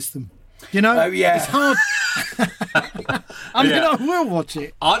humanise them. You know? Oh, yeah. It's hard. I mean, I will watch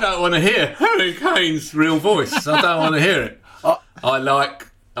it. I don't want to hear Harry Kane's real voice. I don't want to hear it. I like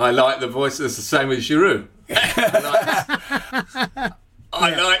the voice that's the same as Giroud. I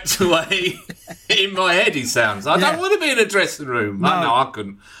like the way in my head he sounds. I don't want to be in a dressing room. No, I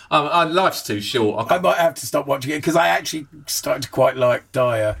couldn't. Life's too short. I might have to stop watching it because I actually started to quite like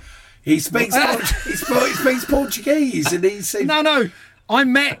Dyer. He speaks Portuguese, and he seems... No. I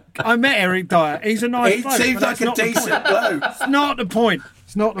met Eric Dyer. He's a nice bloke. He seems like a decent bloke. It's not the point.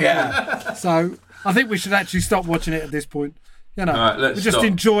 Point. So I think we should actually stop watching it at this point. You know, right, we just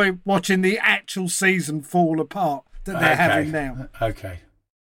enjoy watching the actual season fall apart that they're having now. Okay.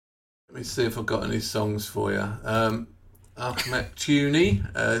 Let me see if I've got any songs for you. Ahmet Tuni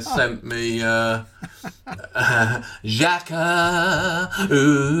sent me Xhaka,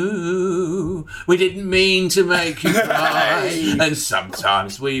 ooh, we didn't mean to make you cry, and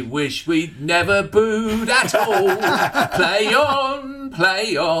sometimes we wish we'd never booed at all.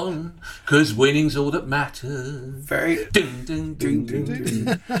 Play on, 'cause winning's all that matters. Very... Ding, ding, ding, ding, ding.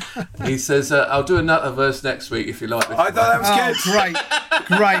 He says, I'll do another verse next week if you like this. I thought that was good.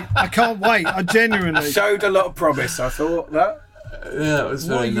 Great. I can't wait. I genuinely... Showed a lot of promise, I thought. That. Yeah, it was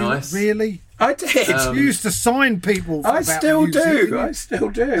very nice. Really? I did. You used to sign people. I still do. Oh,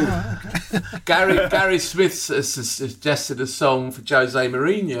 okay. Gary Smith suggested a song for Jose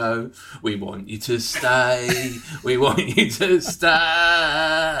Mourinho. We want you to stay. We want you to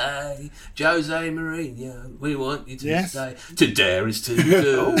stay. Jose Mourinho. We want you to stay. To dare is to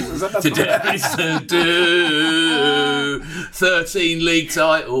do. To dare is to do. 13 league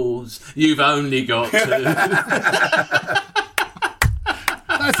titles. You've only got 2.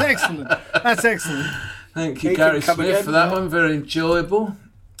 That's excellent. Thank you, Gary Smith, for that one. Very enjoyable.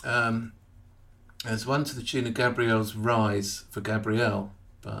 There's one to the tune of Gabrielle's Rise for Gabrielle,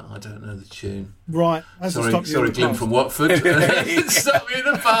 but I don't know the tune. Right. Sorry, Glyn from Watford. Stop me in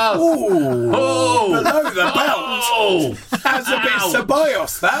the past. Below the belt. That's a bit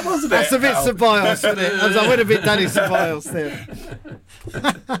Ceballos, that, wasn't it? That's a bit Ceballos, wasn't it? I went a bit Danny Ceballos there.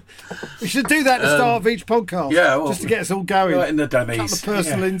 We should do that at the start of each podcast. Yeah, well, just to get us all going. Right in the Danny's. A couple of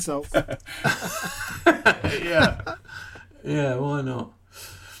personal insults. Yeah, why not?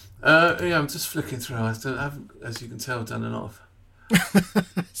 I'm just flicking through. I haven't, as you can tell, done a lot of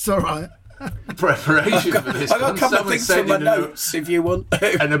it's all right. preparation for this. I've got a couple of things from my notes if you want.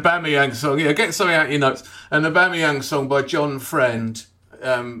 An Aubameyang song. Yeah, get something out of your notes. An Aubameyang song by John Friend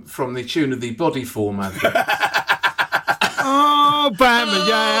from the tune of the Body Format. Oh, Aubameyang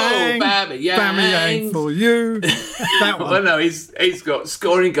for you. That one. Well, no, he's got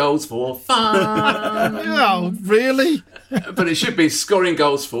scoring goals for fun. Oh, really? But it should be scoring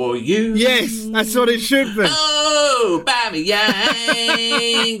goals for you. Yes, that's what it should be. Oh,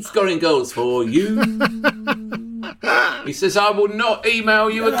 Aubameyang, scoring goals for you. He says, I will not email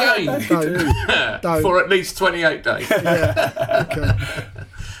you again for at least 28 days. Yeah, okay.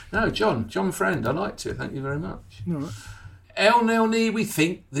 No, John Friend, I liked it. Thank you very much. All right. El Nelny, we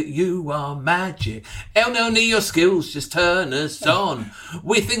think that you are magic. El Nelny, your skills just turn us on.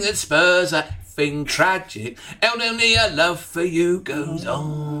 We think that Spurs are effing tragic. El Nelny, our love for you goes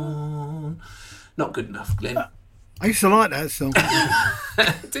on. Not good enough, Glyn. I used to like that song.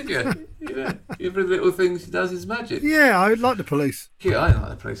 Did you? Yeah. Every little thing she does is magic. Yeah, I like the Police. Yeah, I like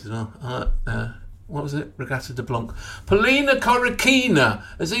the Police as well. What was it? Regatta de Blanc. Polina Korokina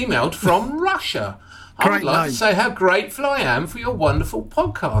has emailed from Russia. I would like to say how grateful I am for your wonderful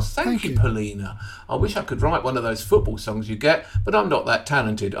podcast. Thank you, Polina. I wish I could write one of those football songs you get, but I'm not that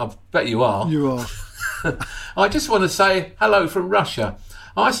talented. I bet you are. You are. I just want to say hello from Russia.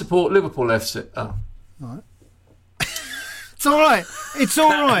 I support Liverpool FC. Oh. All right. It's all right. It's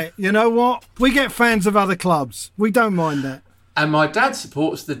all right. You know what? We get fans of other clubs. We don't mind that. And my dad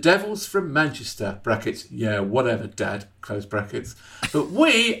supports the Devils from Manchester, brackets, yeah, whatever, Dad, close brackets. But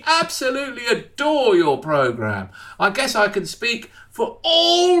we absolutely adore your programme. I guess I can speak for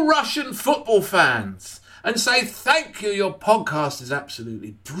all Russian football fans and say thank you. Your podcast is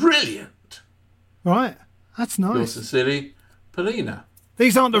absolutely brilliant. Right, that's nice. Yours sincerely, Polina.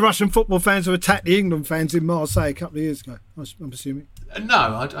 These aren't the Russian football fans who attacked the England fans in Marseille a couple of years ago, I'm assuming. No,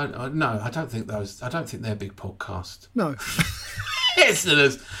 I don't think those. I don't think they're big podcast. No.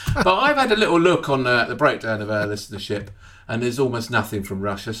 Listeners. But I've had a little look on the breakdown of our listenership, and there's almost nothing from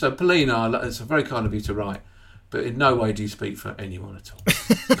Russia. So, Polina, it's very kind of you to write, but in no way do you speak for anyone at all.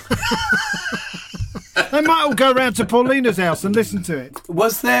 They might all go round to Paulina's house and listen to it.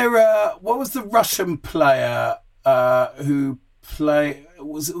 Was there? What was the Russian player who played?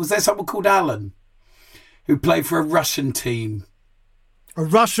 Was there someone called Alan who played for a Russian team? A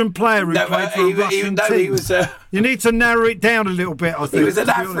Russian player who played for a Russian team. He was you need to narrow it down a little bit, I think. He was an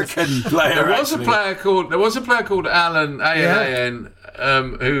African player. There was a player called Alan A-L-A-N,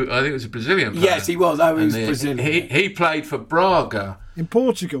 who I think was a Brazilian player. Yes, he was. He was Brazilian. He played for Braga. In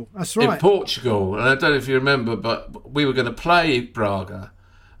Portugal, that's right. In Portugal. And I don't know if you remember, but we were going to play Braga.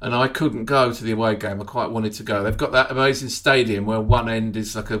 And I couldn't go to the away game. I quite wanted to go. They've got that amazing stadium where one end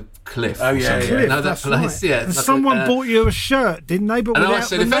is like a cliff. Oh, yeah. Cliff, know that place? Right. Yeah. And someone bought you a shirt, didn't they? But and I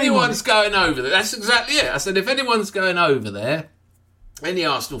said, if anyone's going over there, that's exactly it. I said, if anyone's going over there, any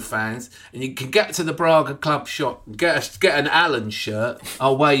Arsenal fans, and you can get to the Braga club shop and get an Allen shirt,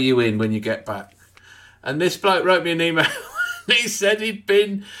 I'll weigh you in when you get back. And this bloke wrote me an email. He said they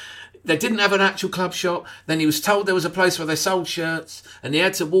didn't have an actual club shop. Then he was told there was a place where they sold shirts, and he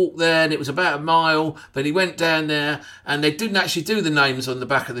had to walk there, and it was about a mile. But he went down there, and they didn't actually do the names on the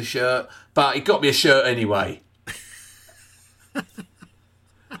back of the shirt, but he got me a shirt anyway.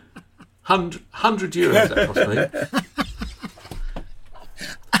 €100 that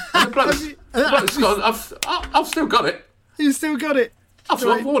cost me. I've still got it. You still got it? I've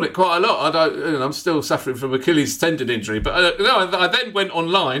worn it quite a lot. I'm still suffering from Achilles tendon injury, but I then went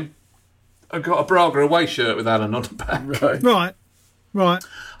online. I got a Braga away shirt with Alan on the back. Right.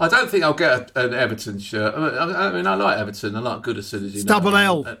 I don't think I'll get an Everton shirt. I mean, I like Everton. I like Goodison, as you know. Double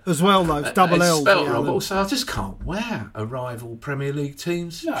L as well, though. It's double L. Spelled wrong, but also I just can't wear a rival Premier League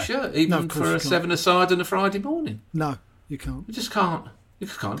team's shirt, even for a seven-a-side on a Friday morning. No, you can't. You just can't. You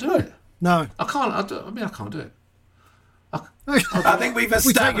just can't do it. No. I can't. I can't do it. I think we've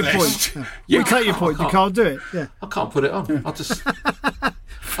established. We take your point. You can't do it. Yeah. I can't put it on. I'll just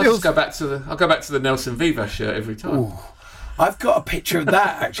go back to the Nelson Vivas shirt every time. Ooh. I've got a picture of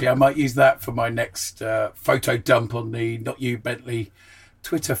that, actually. I might use that for my next photo dump on the Not You Bentley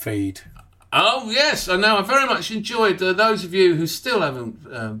Twitter feed. Oh, yes. I know. I very much enjoyed those of you who still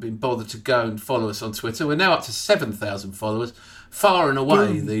haven't been bothered to go and follow us on Twitter. We're now up to 7,000 followers. Far and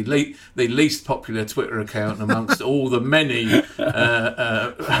away the least popular Twitter account amongst all the many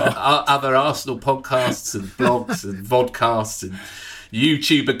other Arsenal podcasts and blogs and vodcasts and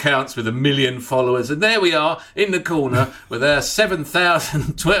YouTube accounts with 1 million followers. And there we are in the corner with our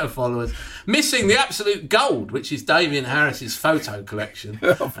 7,000 Twitter followers, missing the absolute gold, which is Damien Harris's photo collection.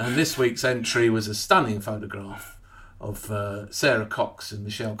 And this week's entry was a stunning photograph of Sarah Cox and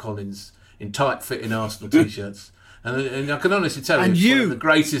Michelle Collins in tight-fitting Arsenal T-shirts. And I can honestly tell you, it's one of the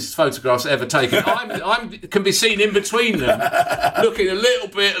greatest photographs ever taken. I can be seen in between them, looking a little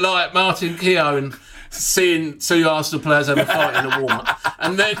bit like Martin Keown, seeing two Arsenal players have a fight in a warm-up.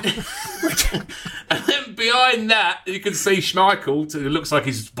 And then behind that, you can see Schmeichel, who looks like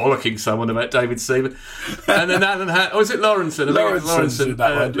he's bollocking someone about David Seaman. And then Alan is it Lawrenson?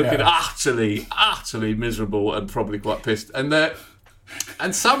 Lawrenson looking utterly miserable and probably quite pissed.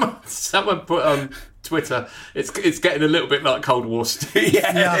 And someone put on Twitter, it's getting a little bit like Cold War Steve.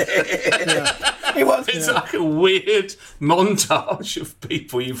 It was. It's like a weird montage of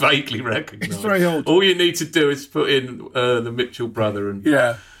people you vaguely recognise. It's very old. All you need to do is put in the Mitchell brother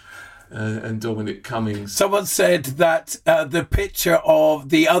and Dominic Cummings. Someone said that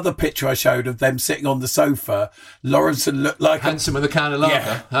the other picture I showed of them sitting on the sofa, Lawrenson looked like handsome with a can of lager.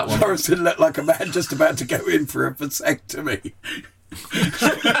 Yeah, that one. Lawrenson looked like a man just about to go in for a vasectomy.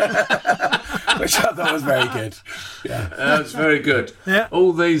 Which I thought was very good. Yeah, that's very good. Yeah.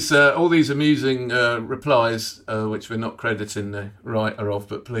 All these amusing replies, which we're not crediting the writer of,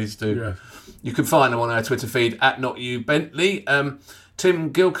 but please do. Yeah. You can find them on our Twitter feed at Not You Bentley.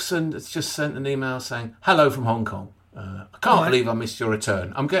 Tim Gilkerson has just sent an email saying, "Hello from Hong Kong. I can't believe I missed your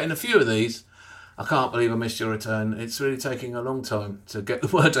return. I'm getting a few of these. I can't believe I missed your return. It's really taking a long time to get the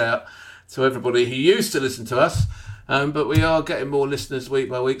word out to everybody who used to listen to us." But we are getting more listeners week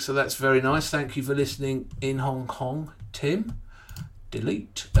by week, so that's very nice. Thank you for listening in Hong Kong. Tim.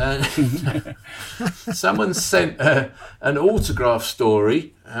 Delete. Someone sent an autograph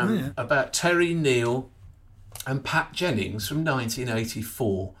story about Terry Neal and Pat Jennings from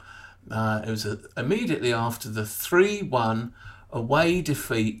 1984. It was immediately after the 3-1 away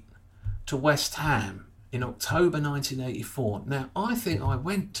defeat to West Ham in October 1984. Now, I think I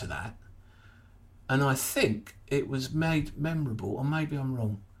went to that, and I think it was made memorable, or maybe I'm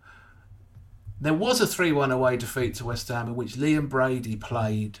wrong. There was a 3-1 away defeat to West Ham in which Liam Brady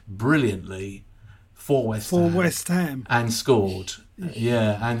played brilliantly for West Ham. And scored.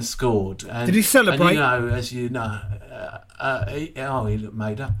 And scored. And, did he celebrate? And, as you know, he looked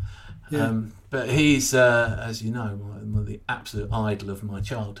made up. Yeah. But he's, as you know, the absolute idol of my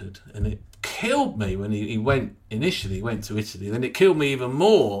childhood. And it killed me when he initially went to Italy. Then it killed me even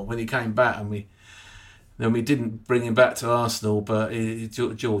more when he came back, and we didn't bring him back to Arsenal, but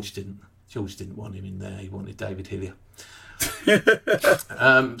George didn't. George didn't want him in there. He wanted David Hillier.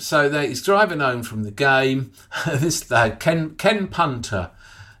 So he's driving home from the game. This lad, Ken Punter,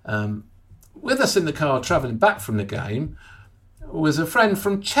 with us in the car travelling back from the game, was a friend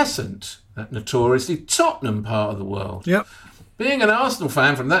from Cheshunt, that notoriously Tottenham part of the world. Yep. Being an Arsenal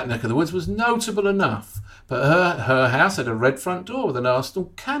fan from that neck of the woods was notable enough, but her house had a red front door with an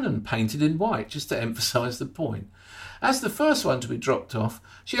Arsenal cannon painted in white, just to emphasise the point. As the first one to be dropped off,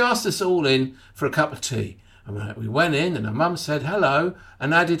 she asked us all in for a cup of tea. And we went in, and her mum said hello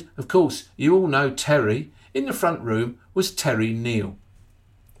and added, of course, you all know Terry. In the front room was Terry Neal.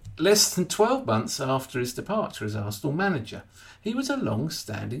 Less than 12 months after his departure as Arsenal manager, he was a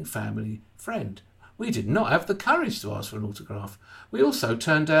long-standing family friend. We did not have the courage to ask for an autograph. We also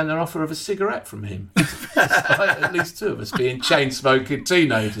turned down an offer of a cigarette from him, despite at least two of us being chain-smoking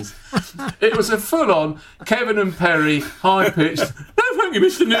teenagers. It was a full-on Kevin and Perry, high-pitched, no thank you,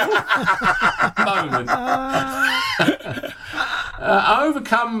 Mr. Neal, moment.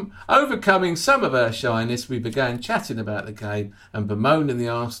 Overcoming some of our shyness, we began chatting about the game and bemoaning the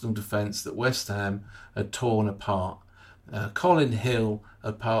Arsenal defence that West Ham had torn apart. Colin Hill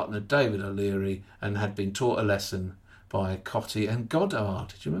had partnered David O'Leary and had been taught a lesson by Cottee and Goddard.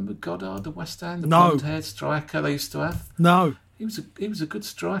 Do you remember Goddard, the West Ham, the blonde-haired striker they used to have? No. He was a good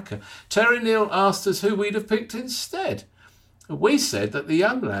striker. Terry Neal asked us who we'd have picked instead. We said that the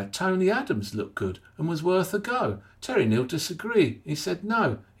young lad, Tony Adams, looked good and was worth a go. Terry Neal disagreed. He said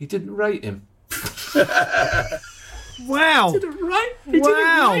no, he didn't rate him. Wow. He didn't rate him.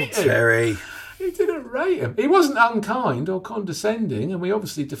 Terry. He didn't rate him. He wasn't unkind or condescending, and we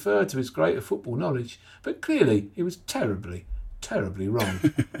obviously deferred to his greater football knowledge, but clearly he was terribly, terribly wrong.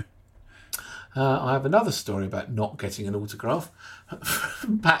 I have another story about not getting an autograph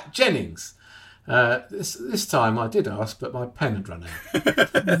from Pat Jennings. This time I did ask, but my pen had run out.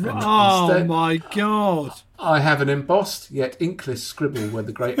 Oh my God. I have an embossed yet inkless scribble where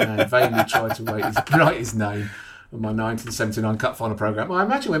the great man vainly tried to write his name on my 1979 Cup Final programme. I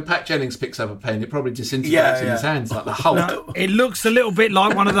imagine when Pat Jennings picks up a pen, it probably disintegrates in his hands like the Hulk. No, it looks a little bit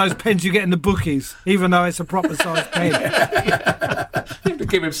like one of those pens you get in the bookies, even though it's a proper size pen. You have to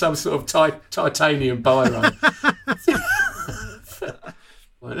give him some sort of titanium biro.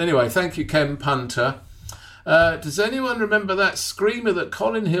 Well, anyway, thank you, Ken Punter. Does anyone remember that screamer that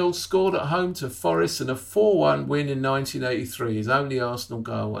Colin Hill scored at home to Forest in a 4-1 win in 1983, his only Arsenal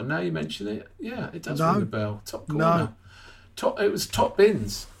goal? And now you mention it, yeah, it does ring a bell. Top corner. It was top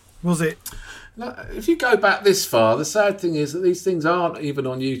bins. Was it? If you go back this far, the sad thing is that these things aren't even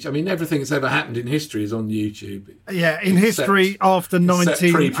on YouTube. I mean, everything that's ever happened in history is on YouTube. Yeah, in history after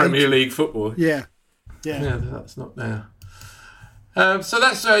 19... pre-Premier League football. Yeah. Yeah, that's not there. So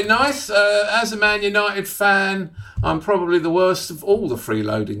that's very nice. As a Man United fan, I'm probably the worst of all the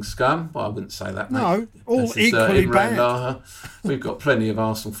freeloading scum. Well, I wouldn't say that, mate. No, all equally bad. Laha. We've got plenty of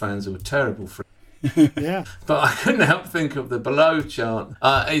Arsenal fans who are terrible Yeah. But I couldn't help think of the below chant.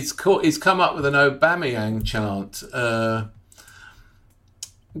 He's come up with an Aubameyang chant.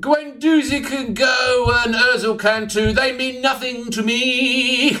 Guendouzi can go and Ozil can too. They mean nothing to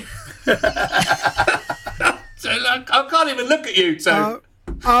me. So, I can't even look at you, so.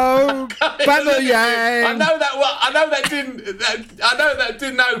 Aubameyang. I know that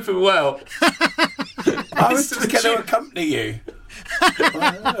didn't open well. I was just going to accompany you.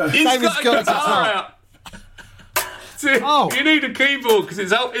 He's got a guitar out. You need a keyboard because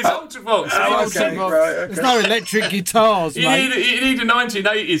it's Ultravox. Okay, right. There's no electric guitars, mate. You need a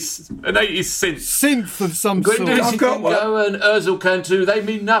 1980s synth. Synth of some sort. I've got one. Go and Ozil can too. They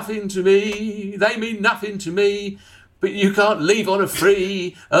mean nothing to me. But you can't leave on a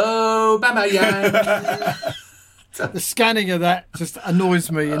free. Aubameyang. The scanning of that just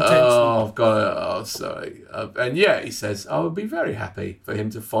annoys me intensely. Oh, God. Oh, sorry. And yeah, he says, I would be very happy for him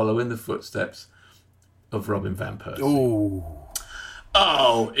to follow in the footsteps of Robin Van Persie.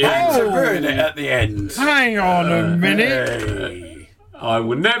 Oh, to ruin it at the end. Hang on a minute. Hey. I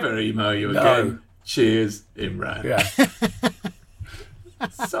will never email you again. Cheers, Imran. Yeah.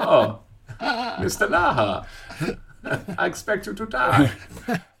 So, Mr. Laha, I expect you to die.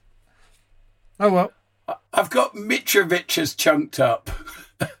 Oh, well. I've got Mitrovic's chunked up.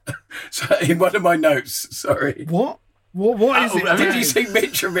 So in one of my notes, sorry. What is it? Did you see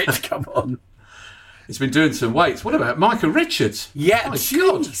Mitrovic come on? He's been doing some weights. What about Micah Richards? Yeah, my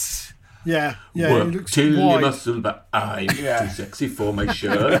jeez. Yeah, he Work looks till you wide. muscle, but I'm too sexy for my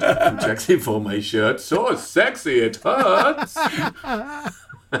shirt. Too sexy for my shirt. So sexy it hurts. Yeah,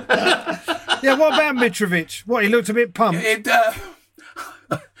 what about Mitrovic? What, he looked a bit pumped?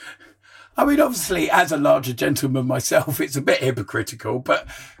 I mean, obviously, as a larger gentleman myself, it's a bit hypocritical, but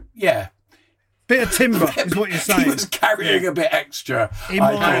yeah. Bit of timber is what you're saying. He was carrying a bit extra.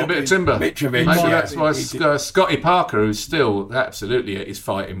 A bit of timber. Mitrovic. Maybe that's why Scotty Parker, who's still absolutely at his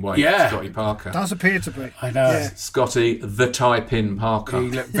fighting weight. Yeah. Scotty Parker. Does appear to be. I know. Yeah. Scotty the Type-In Parker.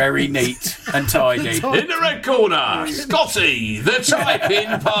 He looked very neat and tidy. In the red corner, Scotty the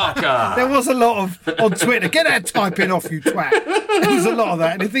Type-In Parker. There was a lot of, on Twitter, get that typing off, you twat. There was a lot of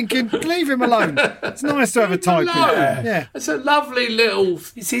that. And you're thinking, leave him alone. It's nice to have a typing. Yeah. It's a lovely little...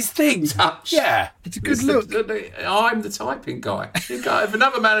 It's his thing. touch. Yeah. It's a good look. I'm the typing guy. If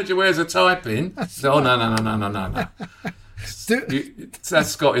another manager wears a type-in, no. That's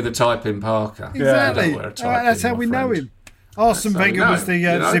Scotty the Type-In Parker. Exactly. Wear a type-in, That's how we know him. Arsene Wenger was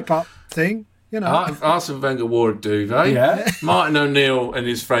the zip-up thing. You know. Arsene Wenger wore a duvet. Yeah. Martin O'Neill and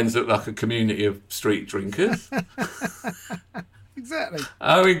his friends look like a community of street drinkers. Exactly.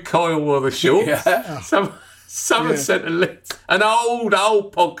 Owen Coyle wore the shorts. Yeah. Someone sent a link, an old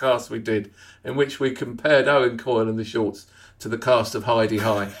podcast we did in which we compared Owen Coyle and the shorts to the cast of Heidi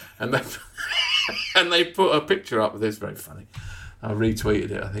High, and they put a picture up of this. Very funny. I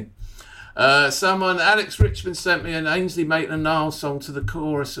retweeted it, I think. Alex Richmond sent me an Ainsley Maitland-Niles song to the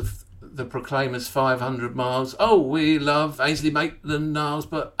chorus of the Proclaimers' 500 Miles. Oh, we love Ainsley Maitland-Niles,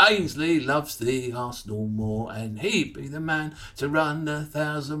 but Ainsley loves the Arsenal more, and he'd be the man to run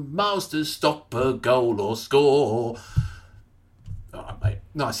 1,000 miles to stop a goal or score. All right, mate.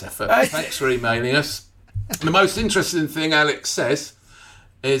 Nice effort. Thanks for emailing us. The most interesting thing Alex says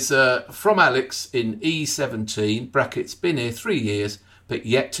is from Alex in E17, brackets, been here 3 years, but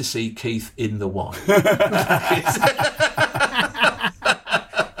yet to see Keith in the wine.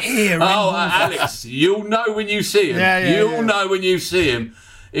 Alex, you'll know when you see him. You'll know when you see him.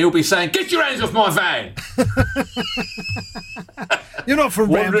 He'll be saying, "Get your hands off my van!" You're not from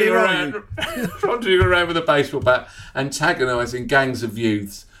wandering around, wandering around with a baseball bat, antagonising gangs of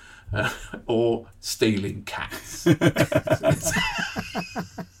youths, or stealing cats.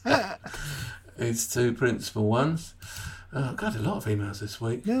 It's two principal ones. I've got a lot of emails this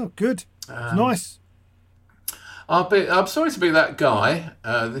week. Yeah, good. Nice. I'm sorry to be that guy.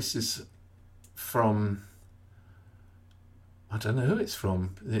 This is from... I don't know who it's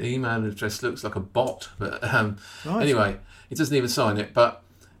from. The email address looks like a bot. But nice. Anyway, he doesn't even sign it. But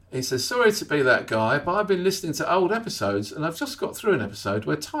he says, sorry to be that guy, but I've been listening to old episodes and I've just got through an episode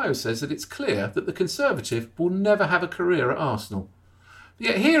where Tayo says that it's clear that the Conservative will never have a career at Arsenal.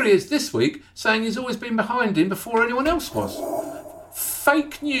 Yet here he is this week saying he's always been behind him before anyone else was.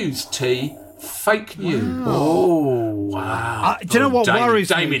 Fake news, T. Fake news. Oh, wow. Do you know what worries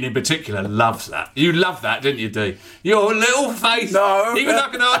me? Damien in particular loves that. You love that, didn't you, D? Your little face. No. Even I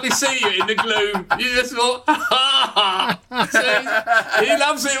can hardly see you in the gloom. You just thought, ha ha. See? He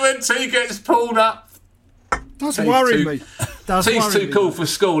loves it when T gets pulled up. Does worry me. T's too cool for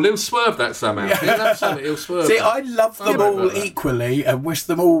school. He'll swerve that somehow. He'll swerve See, that. I love them all equally and wish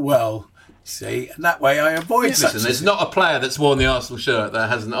them all well. See, and that way I avoid such. Listen, there's not a player that's worn the Arsenal shirt that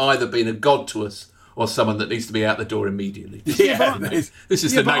hasn't either been a god to us or someone that needs to be out the door immediately. This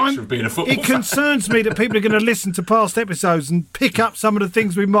is the nature of being a football fan. It concerns me that people are going to listen to past episodes and pick up some of the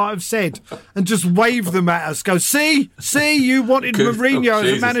things we might have said and just wave them at us. Go, see, you wanted Mourinho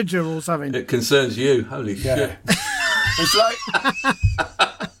as a manager or something. It concerns you. Holy shit. It's like...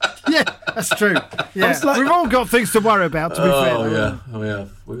 Yeah, that's true. Yeah, we've all got things to worry about, to be fair. Oh, yeah.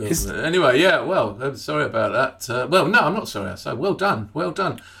 Anyway, well, I'm sorry about that. No, I'm not sorry. I say, well done.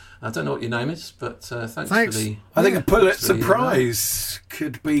 I don't know what your name is, but thanks. For the... I think a Pulitzer Prize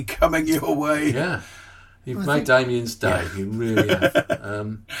could be coming your way. Yeah. You've made Damien's day. You really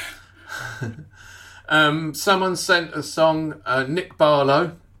have. Someone sent a song, Nick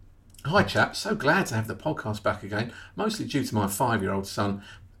Barlow, Hi, chaps. So glad to have the podcast back again, mostly due to my 5-year-old son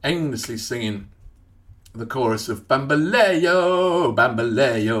endlessly singing the chorus of Bambaleo,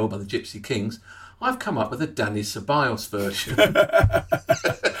 Bambaleo by the Gypsy Kings. I've come up with a Danny Ceballos version.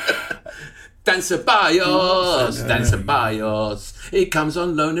 Dan Ceballos, Dan Ceballos. He comes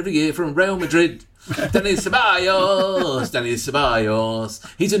on loan every year from Real Madrid. Danny Ceballos, Danny Ceballos.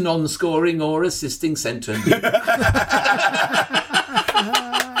 He's a non-scoring or assisting centre.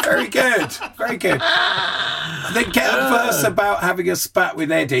 Very good, very good. Then get verse about having a spat with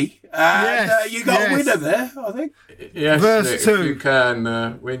Eddie. And you got a winner there, I think. Yes, verse Nick, 2. if you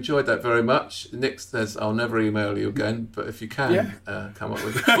can. We enjoyed that very much. Nick says, I'll never email you again, but if you can, come up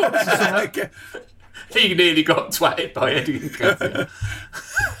with it. He nearly got twatted by Eddie and Kathy.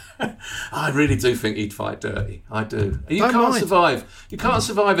 I really do think he'd fight dirty. I do. You can't survive. You can't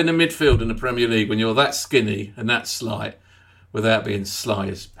survive in the midfield in the Premier League when you're that skinny and that slight without being sly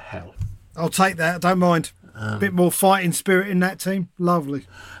as hell. I'll take that. I don't mind. A bit more fighting spirit in that team. Lovely.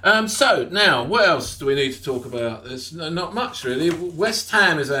 So, now, what else do we need to talk about? There's not much, really. West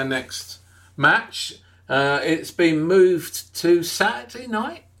Ham is our next match. It's been moved to Saturday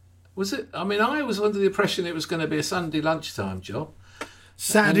night. Was it? I mean, I was under the impression it was going to be a Sunday lunchtime job.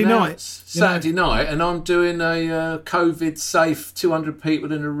 Saturday night. Saturday night, and I'm doing a COVID-safe 200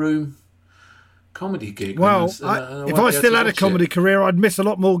 people in a room comedy gig. Well, if I still had a comedy career, I'd miss a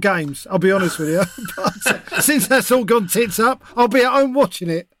lot more games, I'll be honest with you. But since that's all gone tits up, I'll be at home watching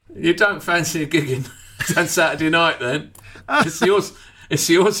it. You don't fancy a gig on Saturday night, then? It's yours. It's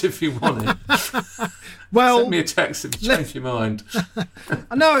yours if you want it. Well, send me a text if you change your mind.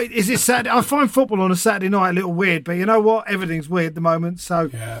 I know, is it Saturday? I find football on a Saturday night a little weird, but you know what? Everything's weird at the moment. So,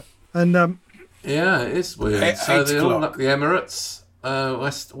 and yeah, it is weird. So they're all up the Emirates.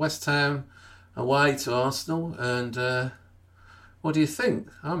 West Ham away to Arsenal, and what do you think?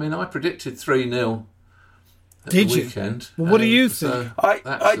 I mean, I predicted 3-0 at the weekend. Well, what do you think? So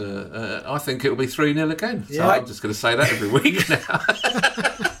I think it'll be 3-0 again. So I'm just going to say that every week now.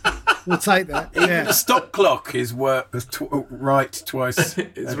 We'll take that. Even the stop clock is right twice.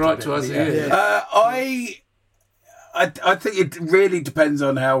 It's right twice a year. I think it really depends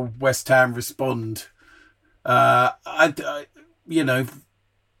on how West Ham respond. Because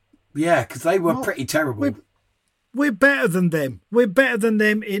they were pretty terrible. We're better than them. We're better than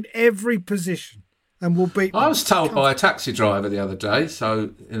them in every position, and we'll beat them. I was told by a taxi driver the other day,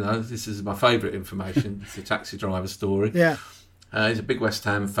 so, this is my favourite information. It's the taxi driver story. Yeah. He's a big West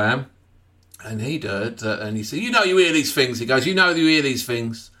Ham fan, and he'd heard, and he said, you hear these things. He goes, you hear these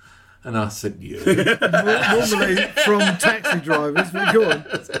things. And I said, yeah. Normally from taxi drivers, but go on.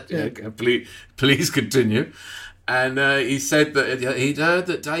 Yeah. Please continue. And he said that he'd heard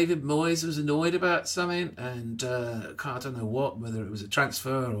that David Moyes was annoyed about something, and I don't know whether it was a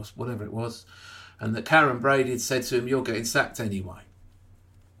transfer or whatever it was, and that Karen Brady had said to him, you're getting sacked anyway.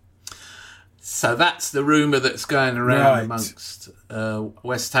 So that's the rumour that's going around amongst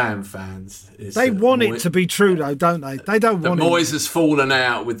West Ham fans. They want it to be true, though, don't they? They don't want it. Moyes has fallen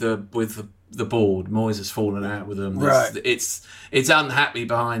out with the board. Moyes has fallen out with them. Right. It's unhappy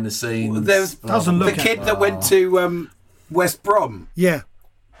behind the scenes. Well, there's the kid that went to West Brom. Yeah.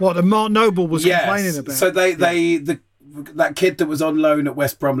 What the Mark Noble was complaining about. So that kid that was on loan at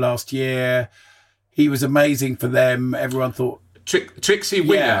West Brom last year, he was amazing for them. Everyone thought. Trixie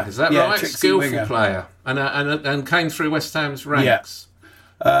Winger, is that right? Skillful Winger. Player, and came through West Ham's ranks.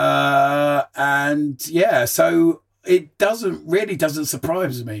 Yeah. So it doesn't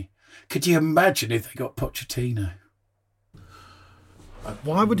surprise me. Could you imagine if they got Pochettino?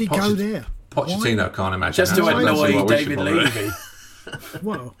 Why would he go there? Pochettino can't imagine. Just to annoy David Levy.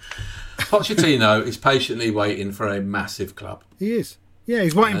 Well, Pochettino is patiently waiting for a massive club. He is. Yeah,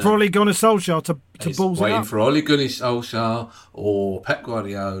 he's waiting for Ole Gunnar Solskjaer to balls it up. He's waiting for Ole Gunnar Solskjaer or Pep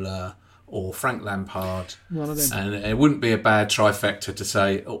Guardiola or Frank Lampard. One of them. And it wouldn't be a bad trifecta to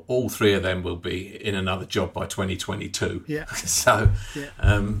say all three of them will be in another job by 2022. Yeah. So,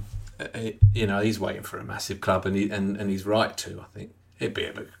 he's waiting for a massive club, and he's right to, I think. It'd be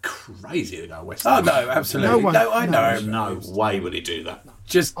a bit crazy to go West Ham. Oh, no, absolutely. I know. No way would he do that.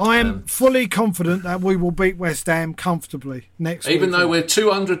 I am fully confident that we will beat West Ham comfortably next week. Even though we're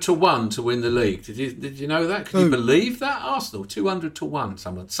 200-1 to win the league. Did you know that? Could you believe that? Arsenal, 200-1.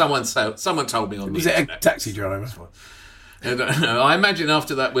 Someone told me on the internet. Was it a taxi driver? I don't know. I imagine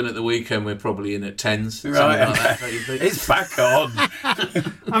after that win at the weekend, we're probably in at tens. Right. Like that, it's back on.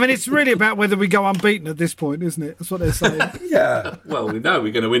 I mean, it's really about whether we go unbeaten at this point, isn't it? That's what they're saying. Yeah. Well, we know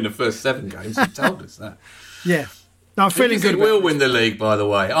we're going to win the first 7 games. You've told us that. Yeah. No, I'm feeling good. We'll win the league, by the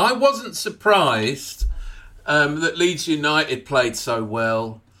way. I wasn't surprised that Leeds United played so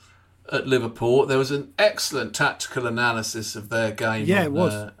well. at Liverpool. There was an excellent tactical analysis of their game. Yeah, it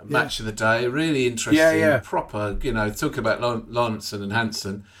was. Match of the day. Really interesting, proper, talk about Lawrence and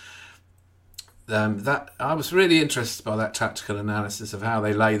Hansen. That I was really interested by that tactical analysis of how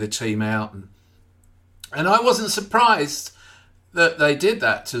they lay the team out. And I wasn't surprised that they did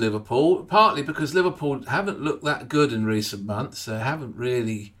that to Liverpool, partly because Liverpool haven't looked that good in recent months. They're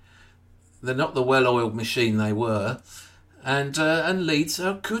not the well-oiled machine they were. And Leeds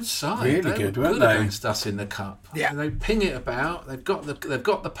are a good side. Really they good, were weren't good they? against us in the cup. Yeah. They ping it about. They've got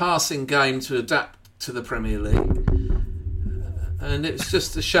the passing game to adapt to the Premier League. And it's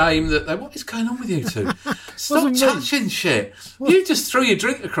just a shame that what is going on with you two? Stop touching shit. You just threw your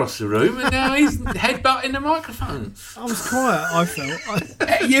drink across the room and now he's headbutting the microphone. I was quiet, I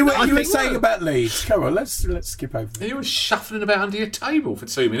felt. You were saying about Leeds. Come on, let's skip over that. You were shuffling about under your table for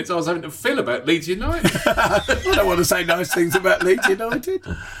 2 minutes. I was having to feel about Leeds United. I don't want to say nice things about Leeds United.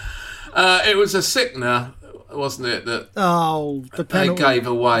 It was a sickener, wasn't it? That the penalty. They gave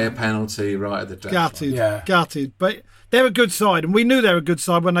away a penalty right at the death. Gutted. But they're a good side, and we knew they were a good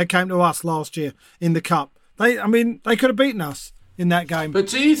side when they came to us last year in the Cup. They could have beaten us in that game. But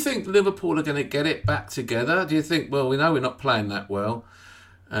do you think Liverpool are going to get it back together? Do you think, well, we know we're not playing that well,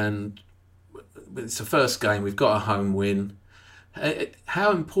 and it's the first game, we've got a home win.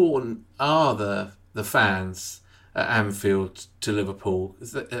 How important are the fans at Anfield to Liverpool?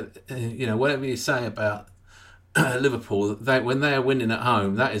 Whatever you say about Liverpool, when they are winning at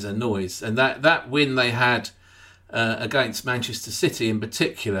home, that is a noise. And that win they had against Manchester City in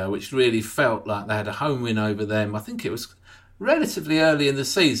particular, which really felt like they had a home win over them. I think it was relatively early in the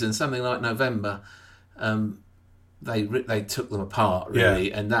season, something like November. They took them apart,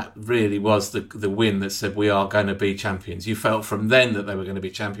 really, and that really was the win that said we are going to be champions. You felt from then that they were going to be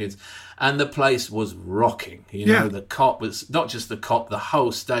champions, and the place was rocking. The Kop was not just the Kop, the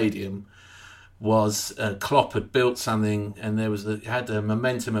whole stadium was. Klopp had built something, and had the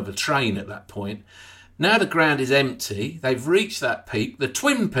momentum of a train at that point. Now the ground is empty. They've reached that peak, the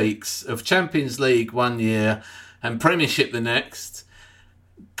twin peaks of Champions League one year and Premiership the next.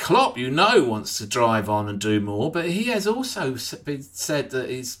 Klopp, wants to drive on and do more, but he has also said that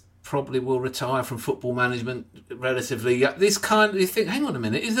he's probably will retire from football management relatively. You think, hang on a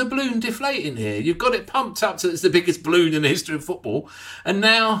minute, is the balloon deflating here? You've got it pumped up so it's the biggest balloon in the history of football, and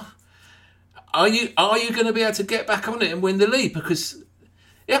now are you going to be able to get back on it and win the league? Because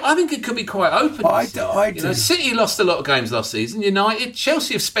I think it could be quite open. City lost a lot of games last season. United,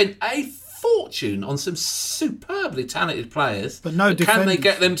 Chelsea have spent a fortune on some superbly talented players. But no defenders. Can they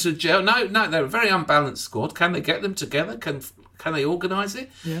get them to gel? No, they're a very unbalanced squad. Can they get them together? Can they organise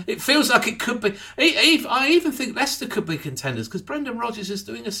it? Yeah. It feels like it could be. I even think Leicester could be contenders because Brendan Rodgers is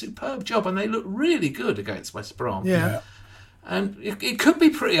doing a superb job and they look really good against West Brom. Yeah. And it could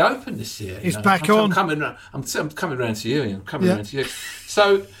be pretty open this year. It's back on. I'm coming round to you, Ian. I'm coming round to you.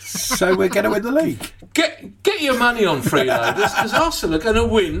 So we're going to win the league. Get your money on freeloaders because Arsenal are going to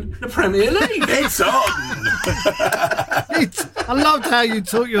win the Premier League. It's on. I loved how you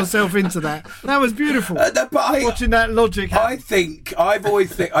talked yourself into that. That was beautiful. Watching that logic happen.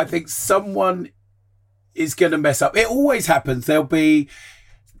 I think someone is going to mess up. It always happens. There'll be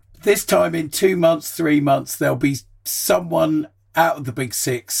this time in 2 months, 3 months. There'll be someone out of the big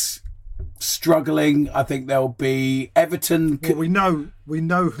six struggling. I think there'll be Everton. Well, we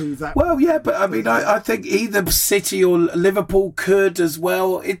know who that. Well, yeah, but I mean, I think either City or Liverpool could as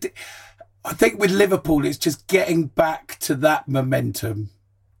well. I think with Liverpool, it's just getting back to that momentum.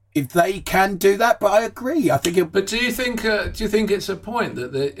 If they can do that, but I agree. I think. But do you think it's a point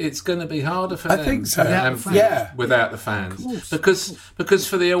that it's going to be harder for them? I think so. Without the fans, because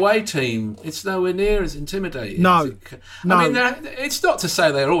for the away team, it's nowhere near as intimidating. No. I mean, it's not to say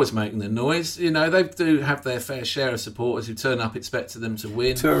they're always making the noise. They do have their fair share of supporters who turn up expecting them to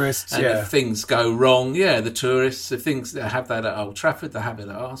win. Tourists, and if things go wrong, the tourists. If things they have that at Old Trafford, they have it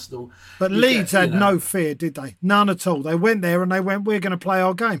at Arsenal. But Leeds had no fear, did they? None at all. They went there and they went, "We're going to play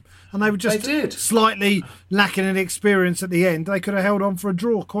our game." And they were just slightly lacking in experience at the end. They could have held on for a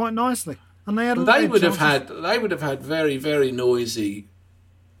draw quite nicely, and they had. They would have had very, very noisy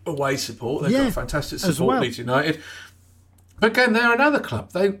away support. They've got fantastic support. Leeds United, but again, they're another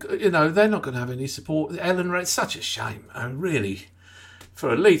club. They're not going to have any support. Ellen Ray, it's such a shame. Really,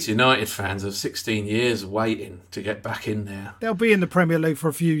 for Leeds United fans of 16 years waiting to get back in there. They'll be in the Premier League for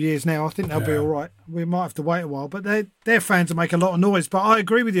a few years now. I think they'll be all right. We might have to wait a while, but they're fans will make a lot of noise. But I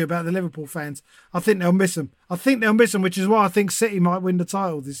agree with you about the Liverpool fans. I think they'll miss them. Which is why I think City might win the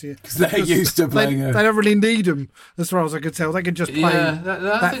title this year. Because they're used to playing. They don't really need them, as far as I could tell. They can just play.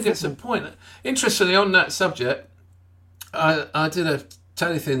 I think it's a point. Interestingly, on that subject, I did a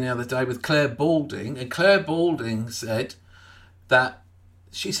telly thing the other day with Claire Balding, and Claire Balding said that,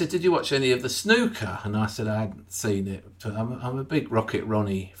 she said, did you watch any of the snooker? And I said, I hadn't seen it. But I'm a big Rocket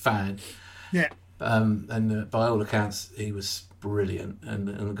Ronnie fan. Yeah. And by all accounts, he was brilliant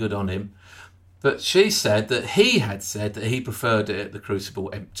and good on him. But she said that he had said that he preferred it at the Crucible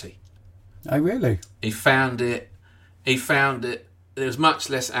empty. Oh, really? He found it, there was much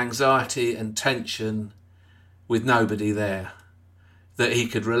less anxiety and tension with nobody there. That he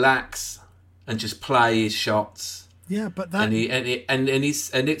could relax and just play his shots. Yeah, but that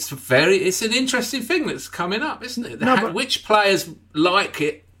it's an interesting thing that's coming up, isn't it? No, but which players like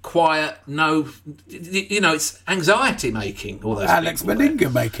it quiet? No, it's anxiety making. All those Alex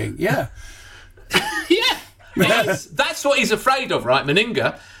Meninga making, yeah, yeah. That's what he's afraid of, right?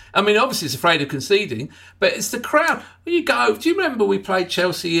 Meninga. I mean, obviously he's afraid of conceding, but it's the crowd. When you go, do you remember we played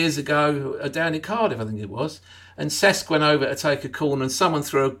Chelsea years ago down in Cardiff, I think it was, and Cesc went over to take a corner and someone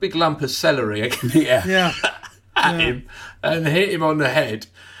threw a big lump of celery at him and hit him on the head.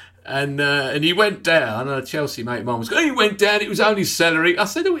 And he went down, and a Chelsea mate of mine was going, he went down, it was only celery. I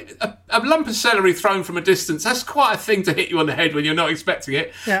said, a lump of celery thrown from a distance, that's quite a thing to hit you on the head when you're not expecting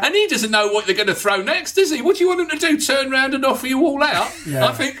it. Yeah. And he doesn't know what they're going to throw next, does he? What do you want him to do, turn round and offer you all out? Yeah.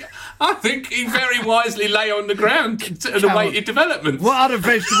 I think he very wisely lay on the ground and awaited development. What other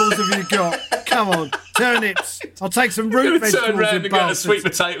vegetables have you got? Come on, turnips. I'll take some root vegetables. Turn round and get a sweet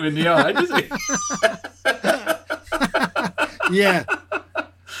potato in the eye, does he? Yeah.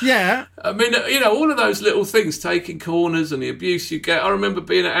 Yeah. I mean, all of those little things, taking corners and the abuse you get. I remember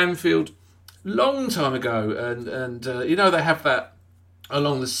being at Anfield a long time ago, and they have that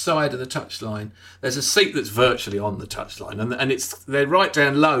along the side of the touchline. There's a seat that's virtually on the touchline, and they're right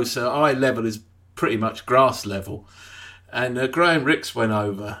down low, so eye level is pretty much grass level. And Graham Rix went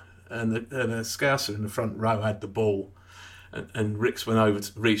over, and a Scouser in the front row had the ball. And Rix went over,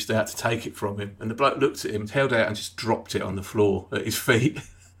 reached out to take it from him, and the bloke looked at him, held out, and just dropped it on the floor at his feet.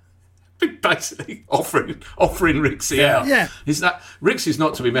 Basically offering Rixie out. Yeah. Rixie's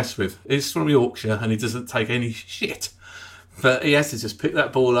not to be messed with. He's from Yorkshire and he doesn't take any shit. But he has to just pick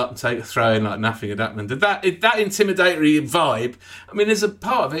that ball up and take a throw in like nothing had happened. That intimidatory vibe, I mean, there's a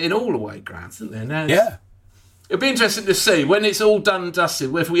part of it in all away grounds, isn't there? Now it'll be interesting to see when it's all done and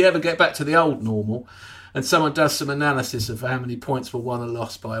dusted, if we ever get back to the old normal and someone does some analysis of how many points were won or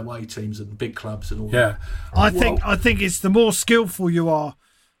lost by away teams and big clubs and all that. I think it's the more skillful you are,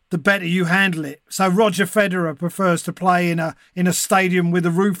 the better you handle it. So Roger Federer prefers to play in a stadium with a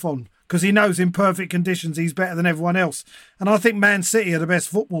roof on because he knows in perfect conditions he's better than everyone else. And I think Man City are the best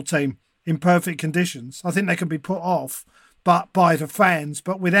football team in perfect conditions. I think they can be put off by the fans,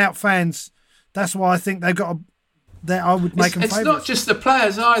 but without fans, that's why I think they've got I would make them favourites. It's not just the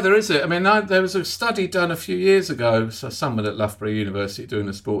players either, is it? I mean, there was a study done a few years ago, so someone at Loughborough University doing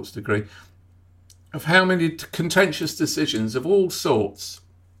a sports degree, of how many contentious decisions of all sorts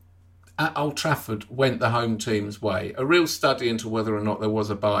at Old Trafford went the home team's way. A real study into whether or not there was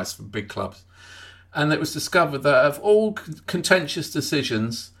a bias from big clubs. And it was discovered that of all contentious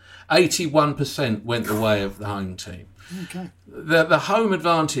decisions, 81% went the way of the home team. Okay. The home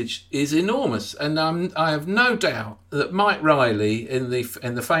advantage is enormous, and I have no doubt that Mike Riley in the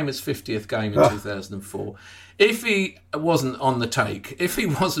famous 50th game in 2004, if he wasn't on the take, if he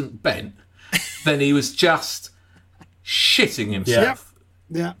wasn't bent, then he was just shitting himself.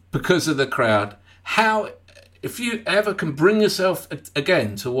 Yeah. Because of the crowd. If you ever can bring yourself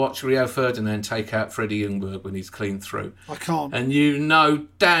again to watch Rio Ferdinand take out Freddie Ljungberg when he's clean through. I can't. And you know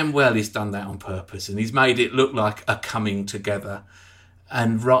damn well he's done that on purpose and he's made it look like a coming together.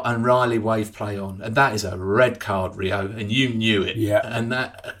 And Riley wave play on. And that is a red card, Rio, and you knew it. Yeah.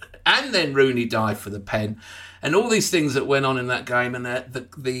 And then Rooney died for the pen. And all these things that went on in that game and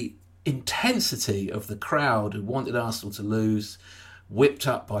the intensity of the crowd who wanted Arsenal to lose, whipped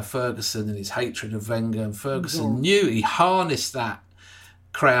up by Ferguson and his hatred of Wenger. And Ferguson knew he harnessed that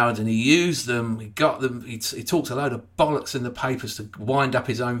crowd and he used them. He got them. He talked a load of bollocks in the papers to wind up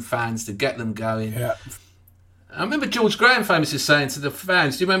his own fans to get them going. Yeah. I remember George Graham famously saying to the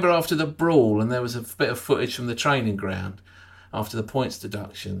fans, do you remember after the brawl and there was a bit of footage from the training ground after the points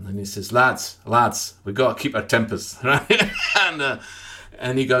deduction, and he says, lads, we've got to keep our tempers, right?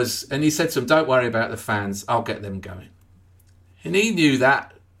 And he goes, and he said to them, don't worry about the fans, I'll get them going. And he knew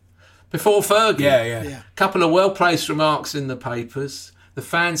that before Fergie. Yeah. A couple of well-placed remarks in the papers. The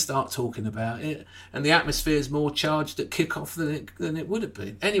fans start talking about it, and the atmosphere is more charged at kick-off than it would have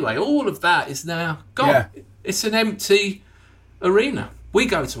been. Anyway, all of that is now gone. Yeah. It's an empty arena. We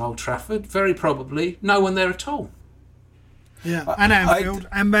go to Old Trafford, very probably no one there at all. Yeah, and Anfield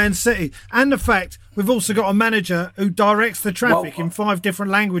and Man City. And the fact we've also got a manager who directs the traffic in 5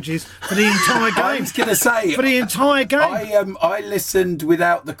 different languages for the entire game. I was going to say... For the entire game. I listened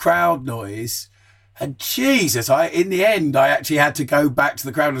without the crowd noise, and Jesus, in the end, I actually had to go back to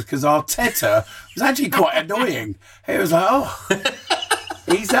the crowd noise because Arteta was actually quite annoying. It was like,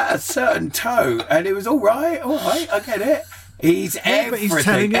 he's at a certain toe, and it was all right, I get it. He's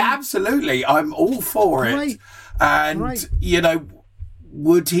everything. Absolutely, I'm all for it. And,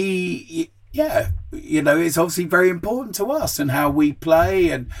 would he... Yeah, it's obviously very important to us and how we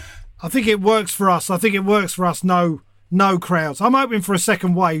play. And I think it works for us. No crowds. I'm hoping for a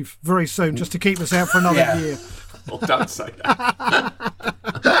second wave very soon just to keep us out for another year. Well, don't say that.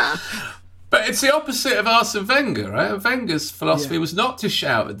 But it's the opposite of Arsene Wenger, right? Wenger's philosophy was not to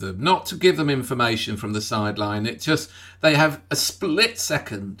shout at them, not to give them information from the sideline. They have a split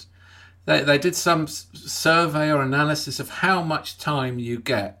second. They did some survey or analysis of how much time you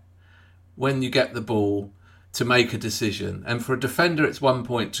get when you get the ball to make a decision. And for a defender, it's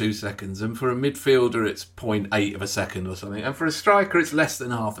 1.2 seconds. And for a midfielder, it's 0.8 of a second or something. And for a striker, it's less than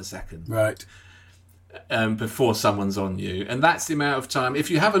half a second. Right. Before someone's on you. And that's the amount of time.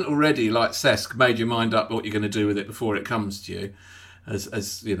 If you haven't already, like Cesc, made your mind up what you're going to do with it before it comes to you,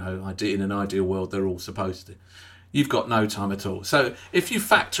 as in an ideal world, they're all supposed to. You've got no time at all. So if you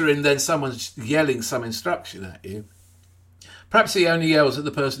factor in then someone's yelling some instruction at you, perhaps he only yells at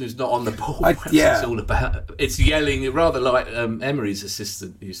the person who's not on the ball. It's all about. It's yelling, rather like Emery's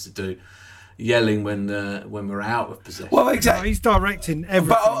assistant used to do, yelling when we're out of possession. Well, exactly. No, he's directing everything.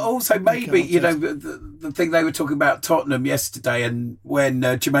 But also maybe the thing they were talking about Tottenham yesterday, and when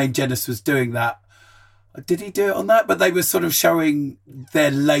Jermaine Jenas was doing that. Did he do it on that? But they were sort of showing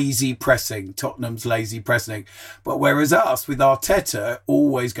their lazy pressing, Tottenham's lazy pressing. But whereas us, with Arteta,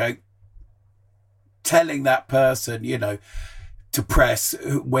 always telling that person, to press,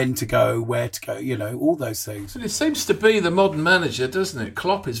 when to go, where to go, all those things. And it seems to be the modern manager, doesn't it?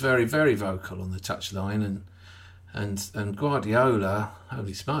 Klopp is very, very vocal on the touchline, and Guardiola,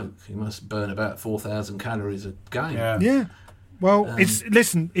 holy smoke, he must burn about 4,000 calories a game. Yeah. Well,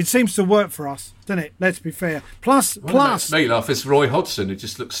 it seems to work for us, doesn't it? Let's be fair. Plus, makes me laugh. It's Roy Hodgson who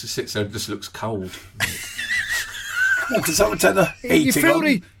sits there and just looks cold. Can someone turn the heating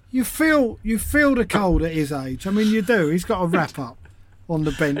on? You feel the cold at his age. I mean, you do. He's got a wrap up on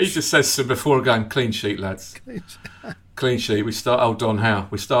the bench. He just says to before a game, clean sheet, lads. Clean sheet. We start. Oh, Don Howe.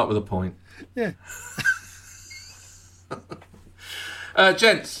 We start with a point. Yeah.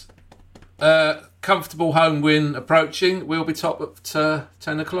 Gents. Comfortable home win approaching. We'll be top at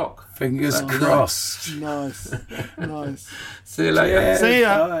 10 o'clock. Fingers crossed. Nice. See you later. See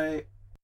ya. Bye.